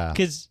stuff? Yeah.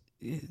 Because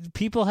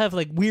people have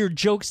like weird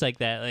jokes like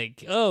that.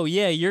 Like, oh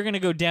yeah, you're gonna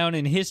go down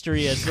in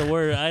history as the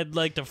word. I'd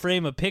like to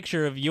frame a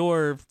picture of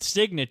your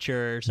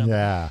signature or something.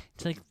 Yeah.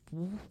 It's like,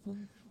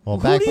 well,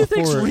 who do you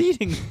think's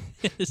reading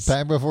this?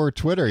 Back before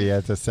Twitter, you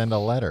had to send a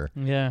letter.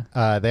 Yeah.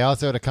 They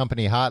also had a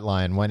company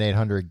hotline,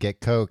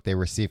 1-800-GET-COKE. They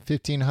received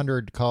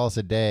 1,500 calls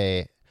a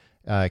day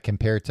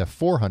compared to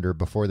 400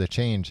 before the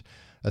change.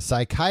 A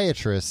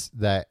psychiatrist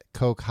that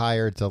Coke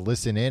hired to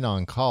listen in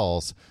on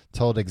calls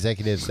told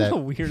executives that... What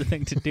a weird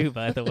thing to do,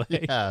 by the way.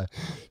 Yeah.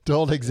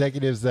 Told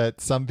executives that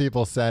some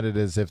people sounded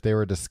as if they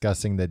were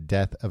discussing the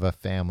death of a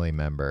family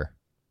member.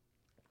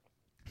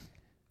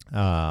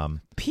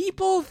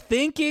 People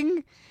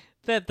thinking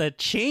that the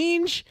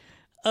change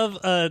of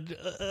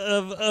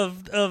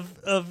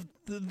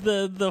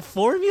the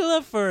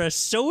formula for a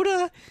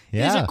soda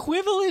is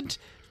equivalent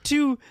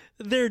to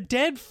their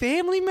dead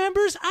family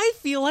members. I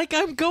feel like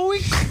I'm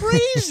going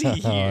crazy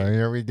here. Oh,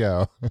 here we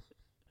go.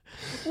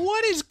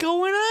 What is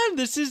going on?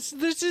 This is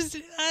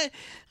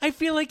I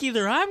feel like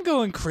either I'm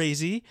going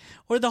crazy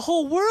or the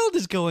whole world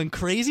is going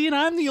crazy and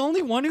I'm the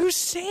only one who's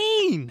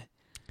sane.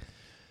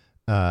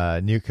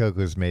 New Coke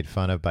was made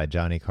fun of by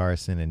Johnny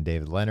Carson and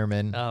David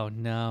Letterman. Oh,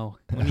 no.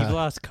 When you've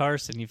lost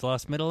Carson, you've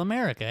lost Middle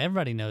America.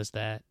 Everybody knows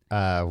that.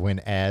 When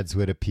ads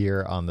would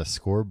appear on the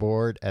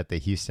scoreboard at the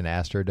Houston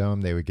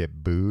Astrodome, they would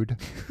get booed.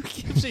 Who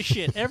gives a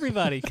shit?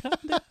 Everybody, calm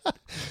down.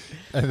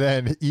 And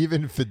then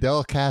even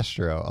Fidel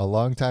Castro, a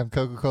longtime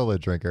Coca-Cola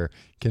drinker,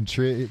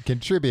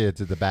 contributed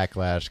to the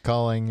backlash,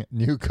 calling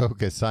New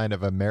Coke a sign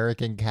of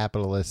American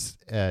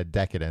capitalist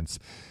decadence.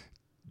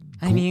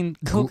 I mean,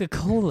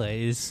 Coca-Cola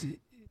is...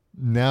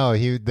 No,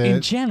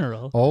 in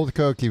general. Old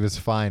Coke he was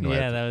fine with.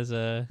 Yeah, that was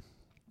a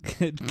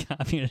good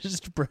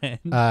communist brand.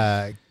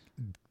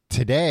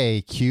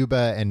 Today,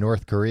 Cuba and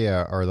North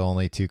Korea are the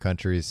only two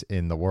countries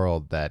in the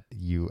world that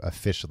you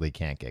officially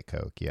can't get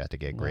Coke. You have to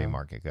get gray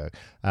market Coke.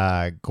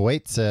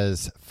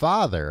 Goetz's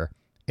father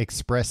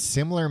expressed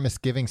similar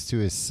misgivings to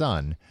his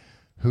son,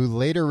 who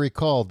later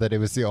recalled that it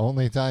was the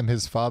only time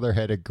his father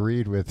had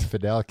agreed with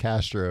Fidel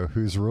Castro,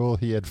 whose rule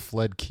he had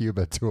fled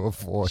Cuba to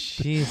avoid.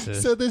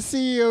 Jesus. So the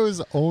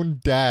CEO's own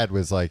dad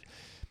was like,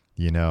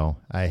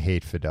 I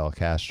hate Fidel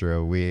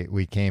Castro.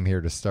 We came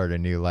here to start a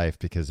new life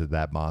because of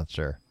that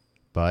monster.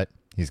 But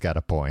he's got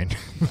a point.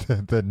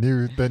 the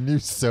new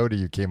soda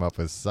you came up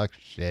with sucks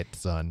shit,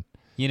 son.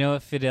 You know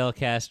what Fidel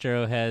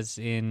Castro has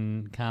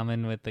in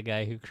common with the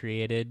guy who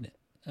created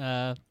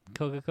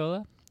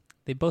Coca-Cola?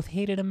 They both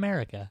hated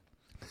America.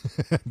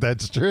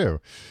 That's true.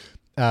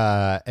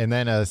 And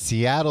then a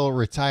Seattle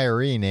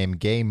retiree named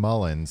Gay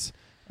Mullins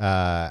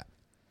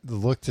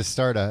looked to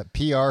start a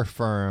PR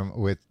firm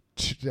with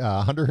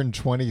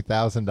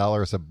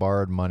 $120,000 of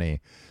borrowed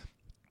money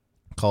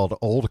called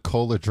Old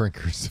Cola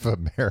Drinkers of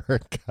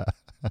America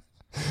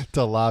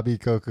to lobby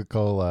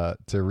Coca-Cola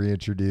to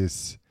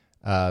reintroduce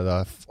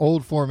the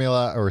old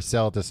formula or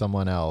sell it to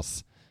someone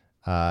else.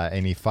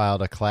 And he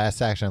filed a class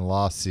action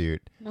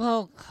lawsuit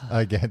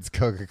against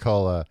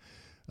Coca-Cola,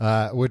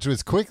 which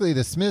was quickly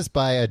dismissed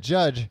by a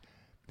judge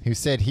who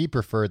said he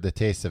preferred the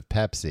taste of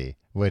Pepsi,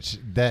 which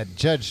that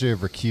judge should have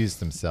recused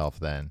himself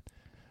then.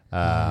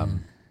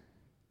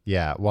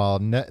 Yeah, while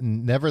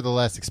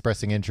nevertheless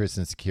expressing interest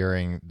in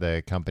securing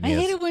the company. I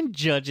hate it when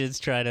judges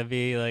try to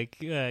be like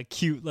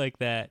cute like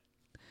that.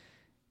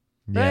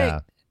 Yeah.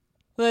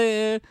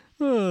 Right?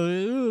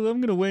 I'm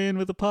going to weigh in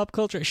with the pop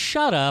culture.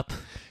 Shut up.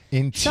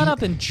 Shut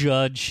up and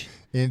judge.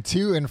 In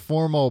two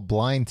informal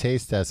blind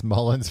taste tests,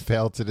 Mullins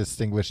failed to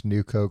distinguish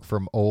New Coke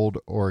from old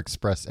or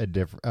express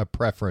a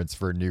preference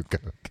for New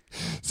Coke.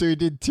 So he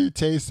did two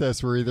taste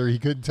tests where either he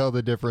couldn't tell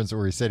the difference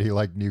or he said he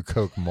liked New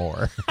Coke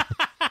more.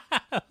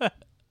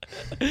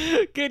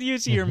 Good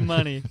use of your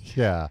money.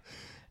 Yeah.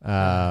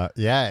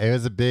 It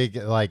was a big,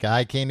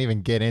 I can't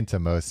even get into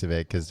most of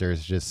it because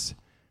there's just...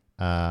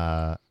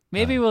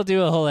 Maybe we'll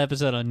do a whole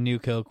episode on New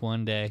Coke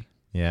one day.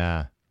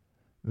 Yeah.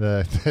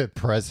 The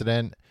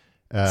president...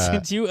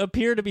 Since you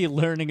appear to be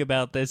learning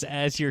about this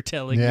as you're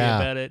telling me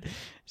about it,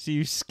 so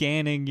you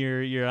scanning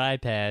your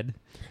iPad.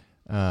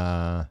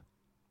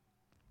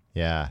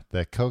 Yeah,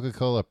 the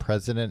Coca-Cola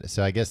president.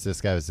 So I guess this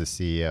guy was the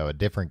CEO. A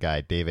different guy,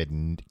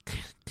 David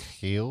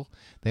Keel.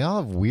 They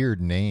all have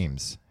weird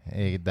names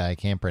that I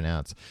can't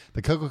pronounce.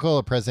 The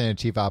Coca-Cola president and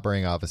chief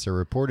operating officer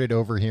reported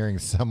overhearing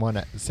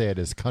someone say at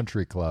his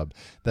country club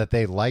that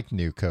they liked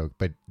New Coke,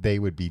 but they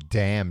would be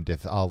damned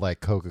if I'll let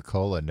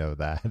Coca-Cola know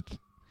that.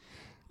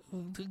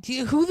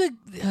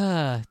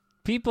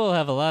 People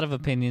have a lot of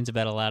opinions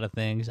about a lot of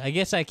things. I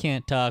guess I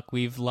can't talk.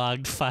 We've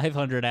logged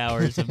 500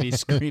 hours of me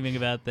screaming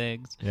about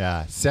things.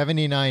 Yeah,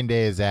 79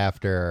 days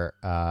after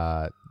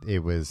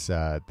it was,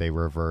 they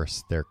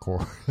reversed their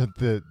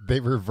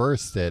they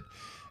reversed it,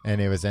 and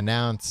it was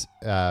announced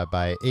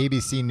by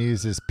ABC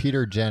News'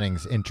 Peter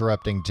Jennings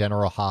interrupting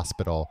General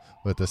Hospital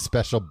with a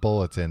special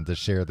bulletin to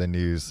share the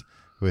news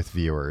with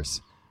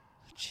viewers.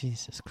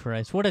 Jesus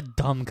Christ! What a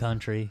dumb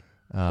country.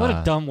 What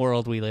a dumb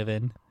world we live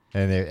in.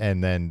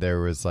 And then there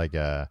was like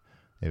a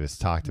It was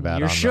talked about.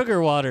 Your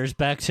sugar water's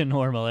back to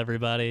normal,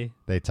 everybody.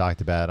 They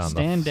talked about on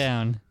Stand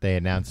down. They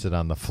announced it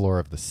on the floor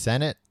of the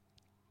Senate.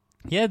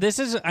 Yeah, this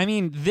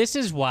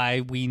is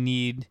why we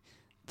need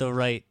the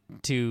right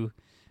to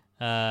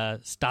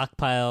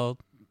stockpile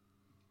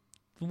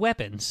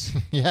weapons.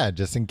 Yeah,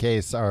 just in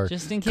case our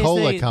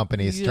cola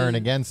companies turn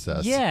against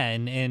us. Yeah,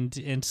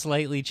 and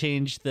slightly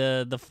change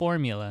the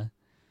formula.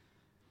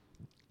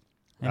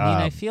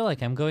 I feel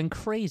like I'm going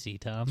crazy,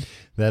 Tom.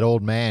 That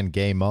old man,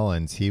 Gay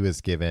Mullins, he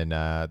was given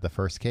the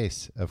first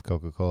case of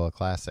Coca-Cola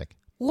Classic.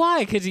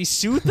 Why? Because he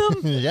sued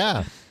them?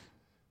 Yeah.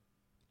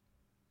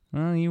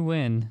 Well, you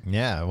win.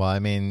 Yeah. Well, I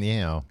mean, you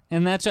know.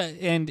 And that's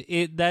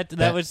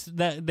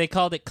they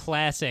called it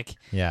classic.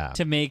 Yeah.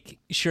 To make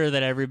sure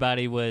that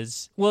everybody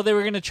was. Well, they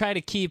were going to try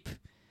to keep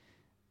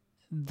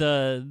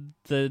the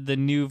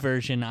new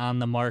version on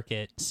the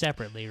market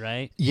separately,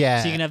 right?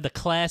 Yeah. So you can have the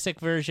classic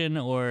version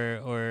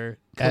or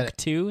Coke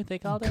 2, they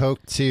called it?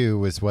 Coke 2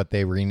 was what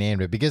they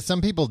renamed it because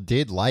some people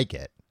did like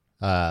it.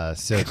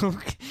 So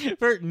Coke,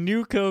 for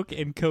New Coke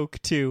and Coke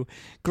 2.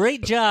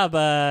 Great job,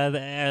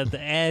 the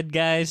ad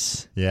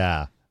guys.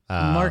 Yeah.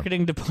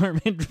 Marketing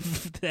department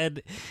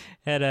had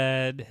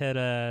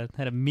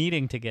a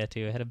meeting to get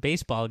to. Had a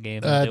baseball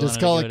game.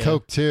 Just call it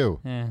Coke 2.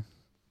 Yeah.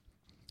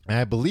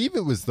 I believe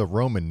it was the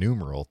Roman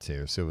numeral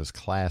too, so it was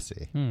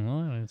classy.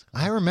 Well,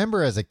 I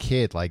remember as a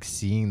kid, like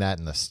seeing that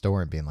in the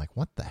store and being like,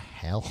 "What the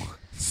hell?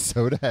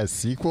 Soda has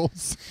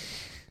sequels?"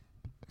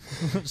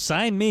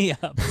 Sign me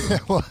up.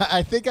 Well,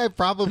 I think I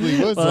probably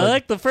was. Well, I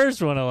like the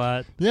first one a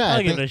lot. Yeah,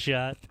 I'll give it a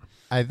shot.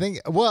 I think.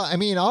 Well, I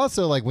mean,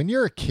 also like when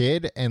you're a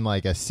kid and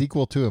like a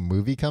sequel to a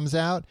movie comes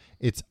out,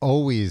 it's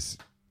always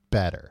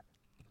better.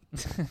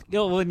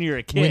 When you're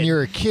a kid. When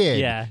you're a kid,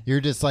 yeah. You're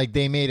just like,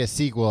 they made a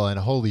sequel and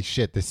holy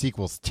shit, the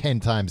sequel's 10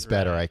 times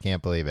better. Right. I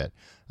can't believe it.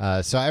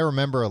 So I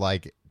remember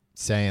like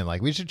saying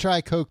like, we should try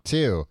Coke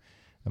 2.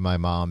 And my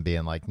mom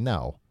being like,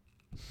 no.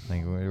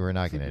 Like, we're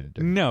not going to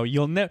do it. No,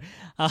 you'll never.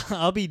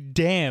 I'll be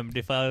damned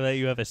if I let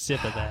you have a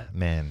sip of that.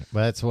 Man,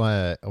 well, that's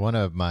one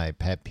of my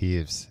pet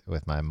peeves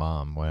with my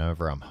mom.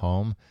 Whenever I'm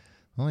home,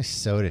 the only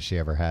soda she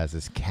ever has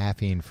is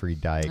caffeine-free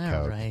Diet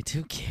Coke. All right,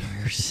 who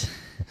cares?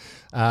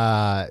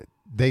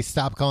 They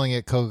stopped calling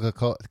it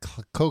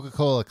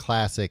Coca-Cola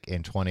Classic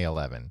in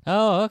 2011.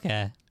 Oh,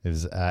 okay. It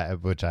was,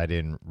 which I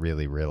didn't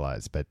really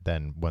realize. But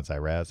then once I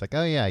read it, I was like,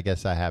 oh, yeah, I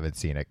guess I haven't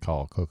seen it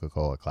called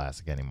Coca-Cola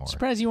Classic anymore.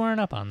 Surprised you weren't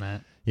up on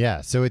that.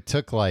 Yeah, so it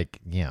took like,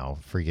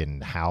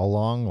 freaking how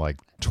long? Like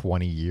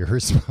 20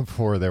 years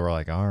before they were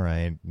like, all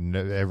right,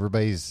 no,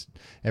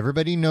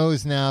 everybody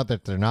knows now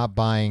that they're not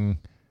buying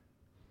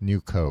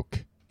new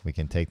Coke. We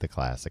can take the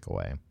classic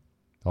away.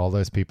 All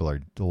those people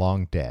are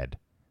long dead.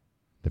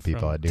 The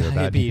people that knew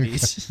about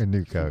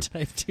new Coke.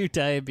 Type 2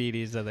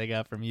 diabetes that they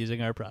got from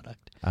using our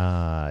product.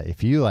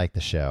 If you like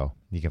the show,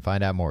 you can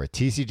find out more at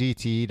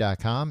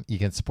tcgte.com. You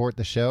can support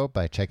the show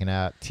by checking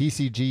out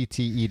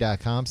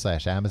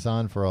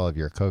tcgte.com/Amazon for all of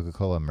your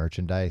Coca-Cola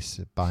merchandise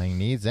buying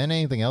needs and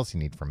anything else you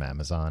need from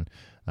Amazon.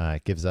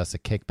 It gives us a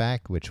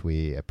kickback, which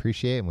we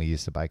appreciate, and we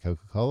used to buy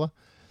Coca-Cola.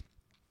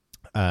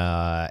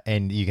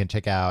 And you can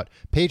check out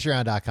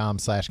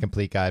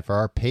patreon.com/complete guide for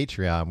our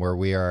Patreon, where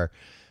we are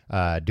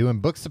doing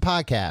books to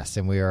podcasts,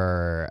 and we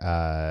are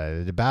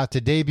about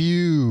to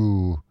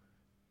debut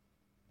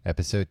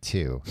episode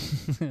 2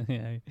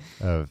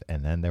 of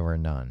And Then There Were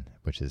None,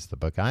 which is the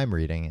book I'm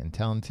reading and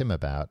telling Tim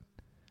about.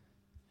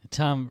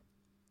 Tom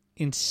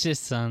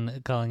insists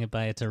on calling it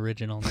by its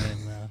original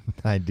name, though.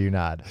 I do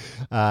not.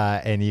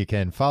 And you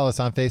can follow us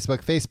on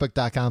Facebook,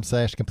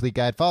 facebook.com/complete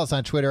guide. Follow us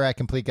on Twitter at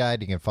complete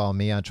guide. You can follow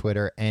me on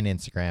Twitter and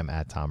Instagram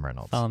at Tom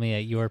Reynolds. Follow me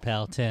at your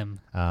pal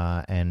Tim.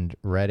 And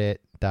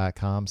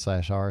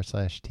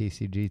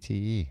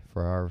reddit.com/r/tcgte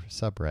for our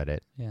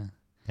subreddit. Yeah.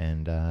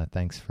 And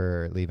thanks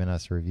for leaving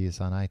us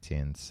reviews on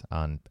iTunes,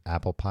 on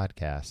Apple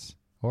Podcasts,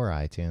 or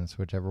iTunes,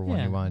 whichever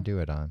one you want to do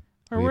it on.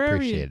 Or we wherever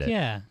appreciate it.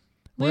 Yeah.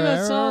 Leave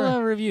us all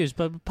the reviews,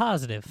 but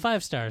positive.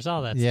 5 stars,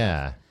 all that stuff.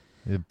 Yeah.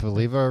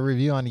 Leave a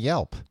review on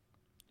Yelp.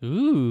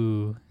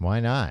 Ooh. Why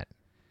not?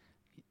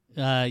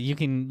 You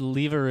can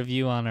leave a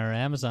review on our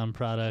Amazon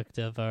product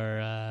of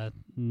our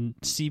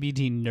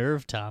CBD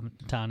nerve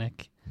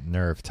tonic.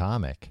 Nerve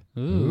tonic.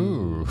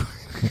 Ooh.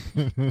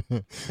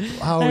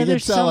 Oh, we can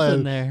sell a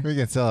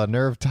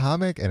nerve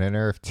tonic and a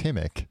nerve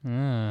timic.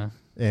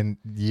 And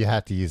you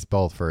have to use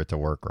both for it to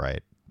work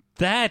right.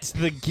 That's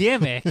the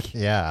gimmick.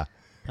 Yeah.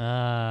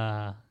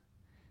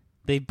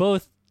 They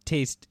both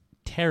taste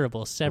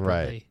terrible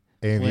separately. Right.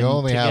 And if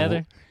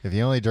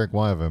you only drink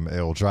one of them,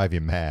 it'll drive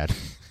you mad.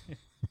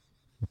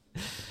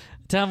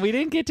 Tom, we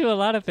didn't get to a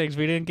lot of things.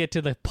 We didn't get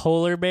to the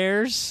polar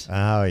bears.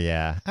 Oh,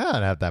 yeah. I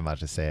don't have that much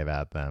to say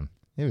about them.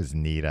 It was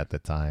neat at the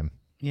time.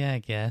 Yeah, I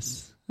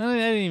guess. I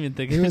didn't even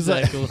think it was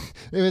that cool.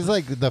 It was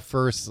like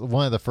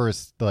one of the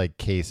first like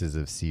cases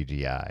of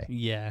CGI.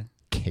 Yeah.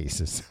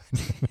 Cases.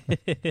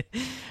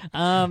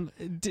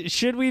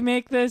 Should we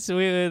make this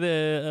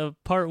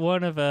part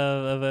 1 of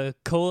a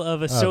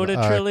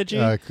soda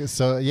trilogy?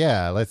 So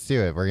yeah, let's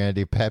do it. We're gonna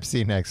do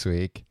Pepsi next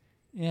week.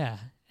 Yeah.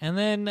 And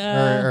then...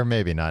 or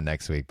maybe not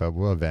next week, but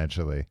we'll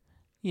eventually.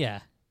 Yeah.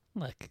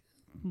 Look,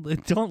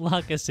 don't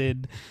lock us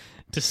in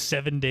to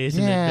 7 days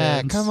in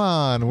advance. Yeah, come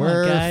on.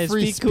 We're guys,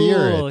 free be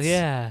spirits. cool.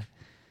 Yeah.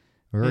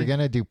 We were going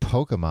to do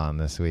Pokemon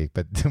this week,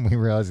 but then we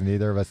realized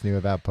neither of us knew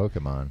about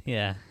Pokemon.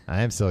 Yeah.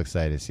 I am so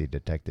excited to see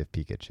Detective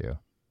Pikachu.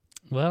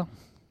 Well,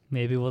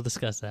 maybe we'll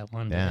discuss that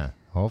one day. Yeah,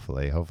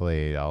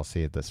 hopefully I'll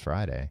see it this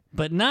Friday.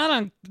 But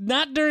not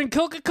during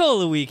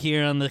Coca-Cola week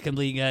here on the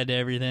Complete Guide to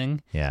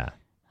Everything. Yeah.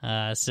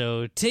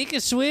 So take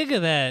a swig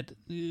of that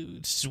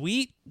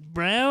sweet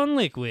brown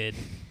liquid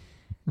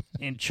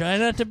and try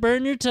not to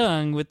burn your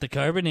tongue with the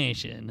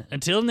carbonation.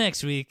 Until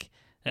next week,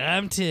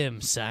 I'm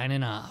Tim,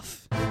 signing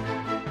off.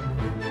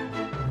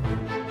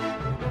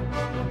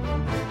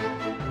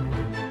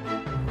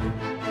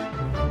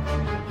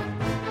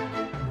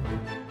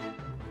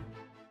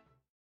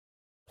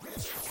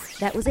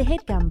 That was a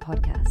HeadGum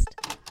podcast.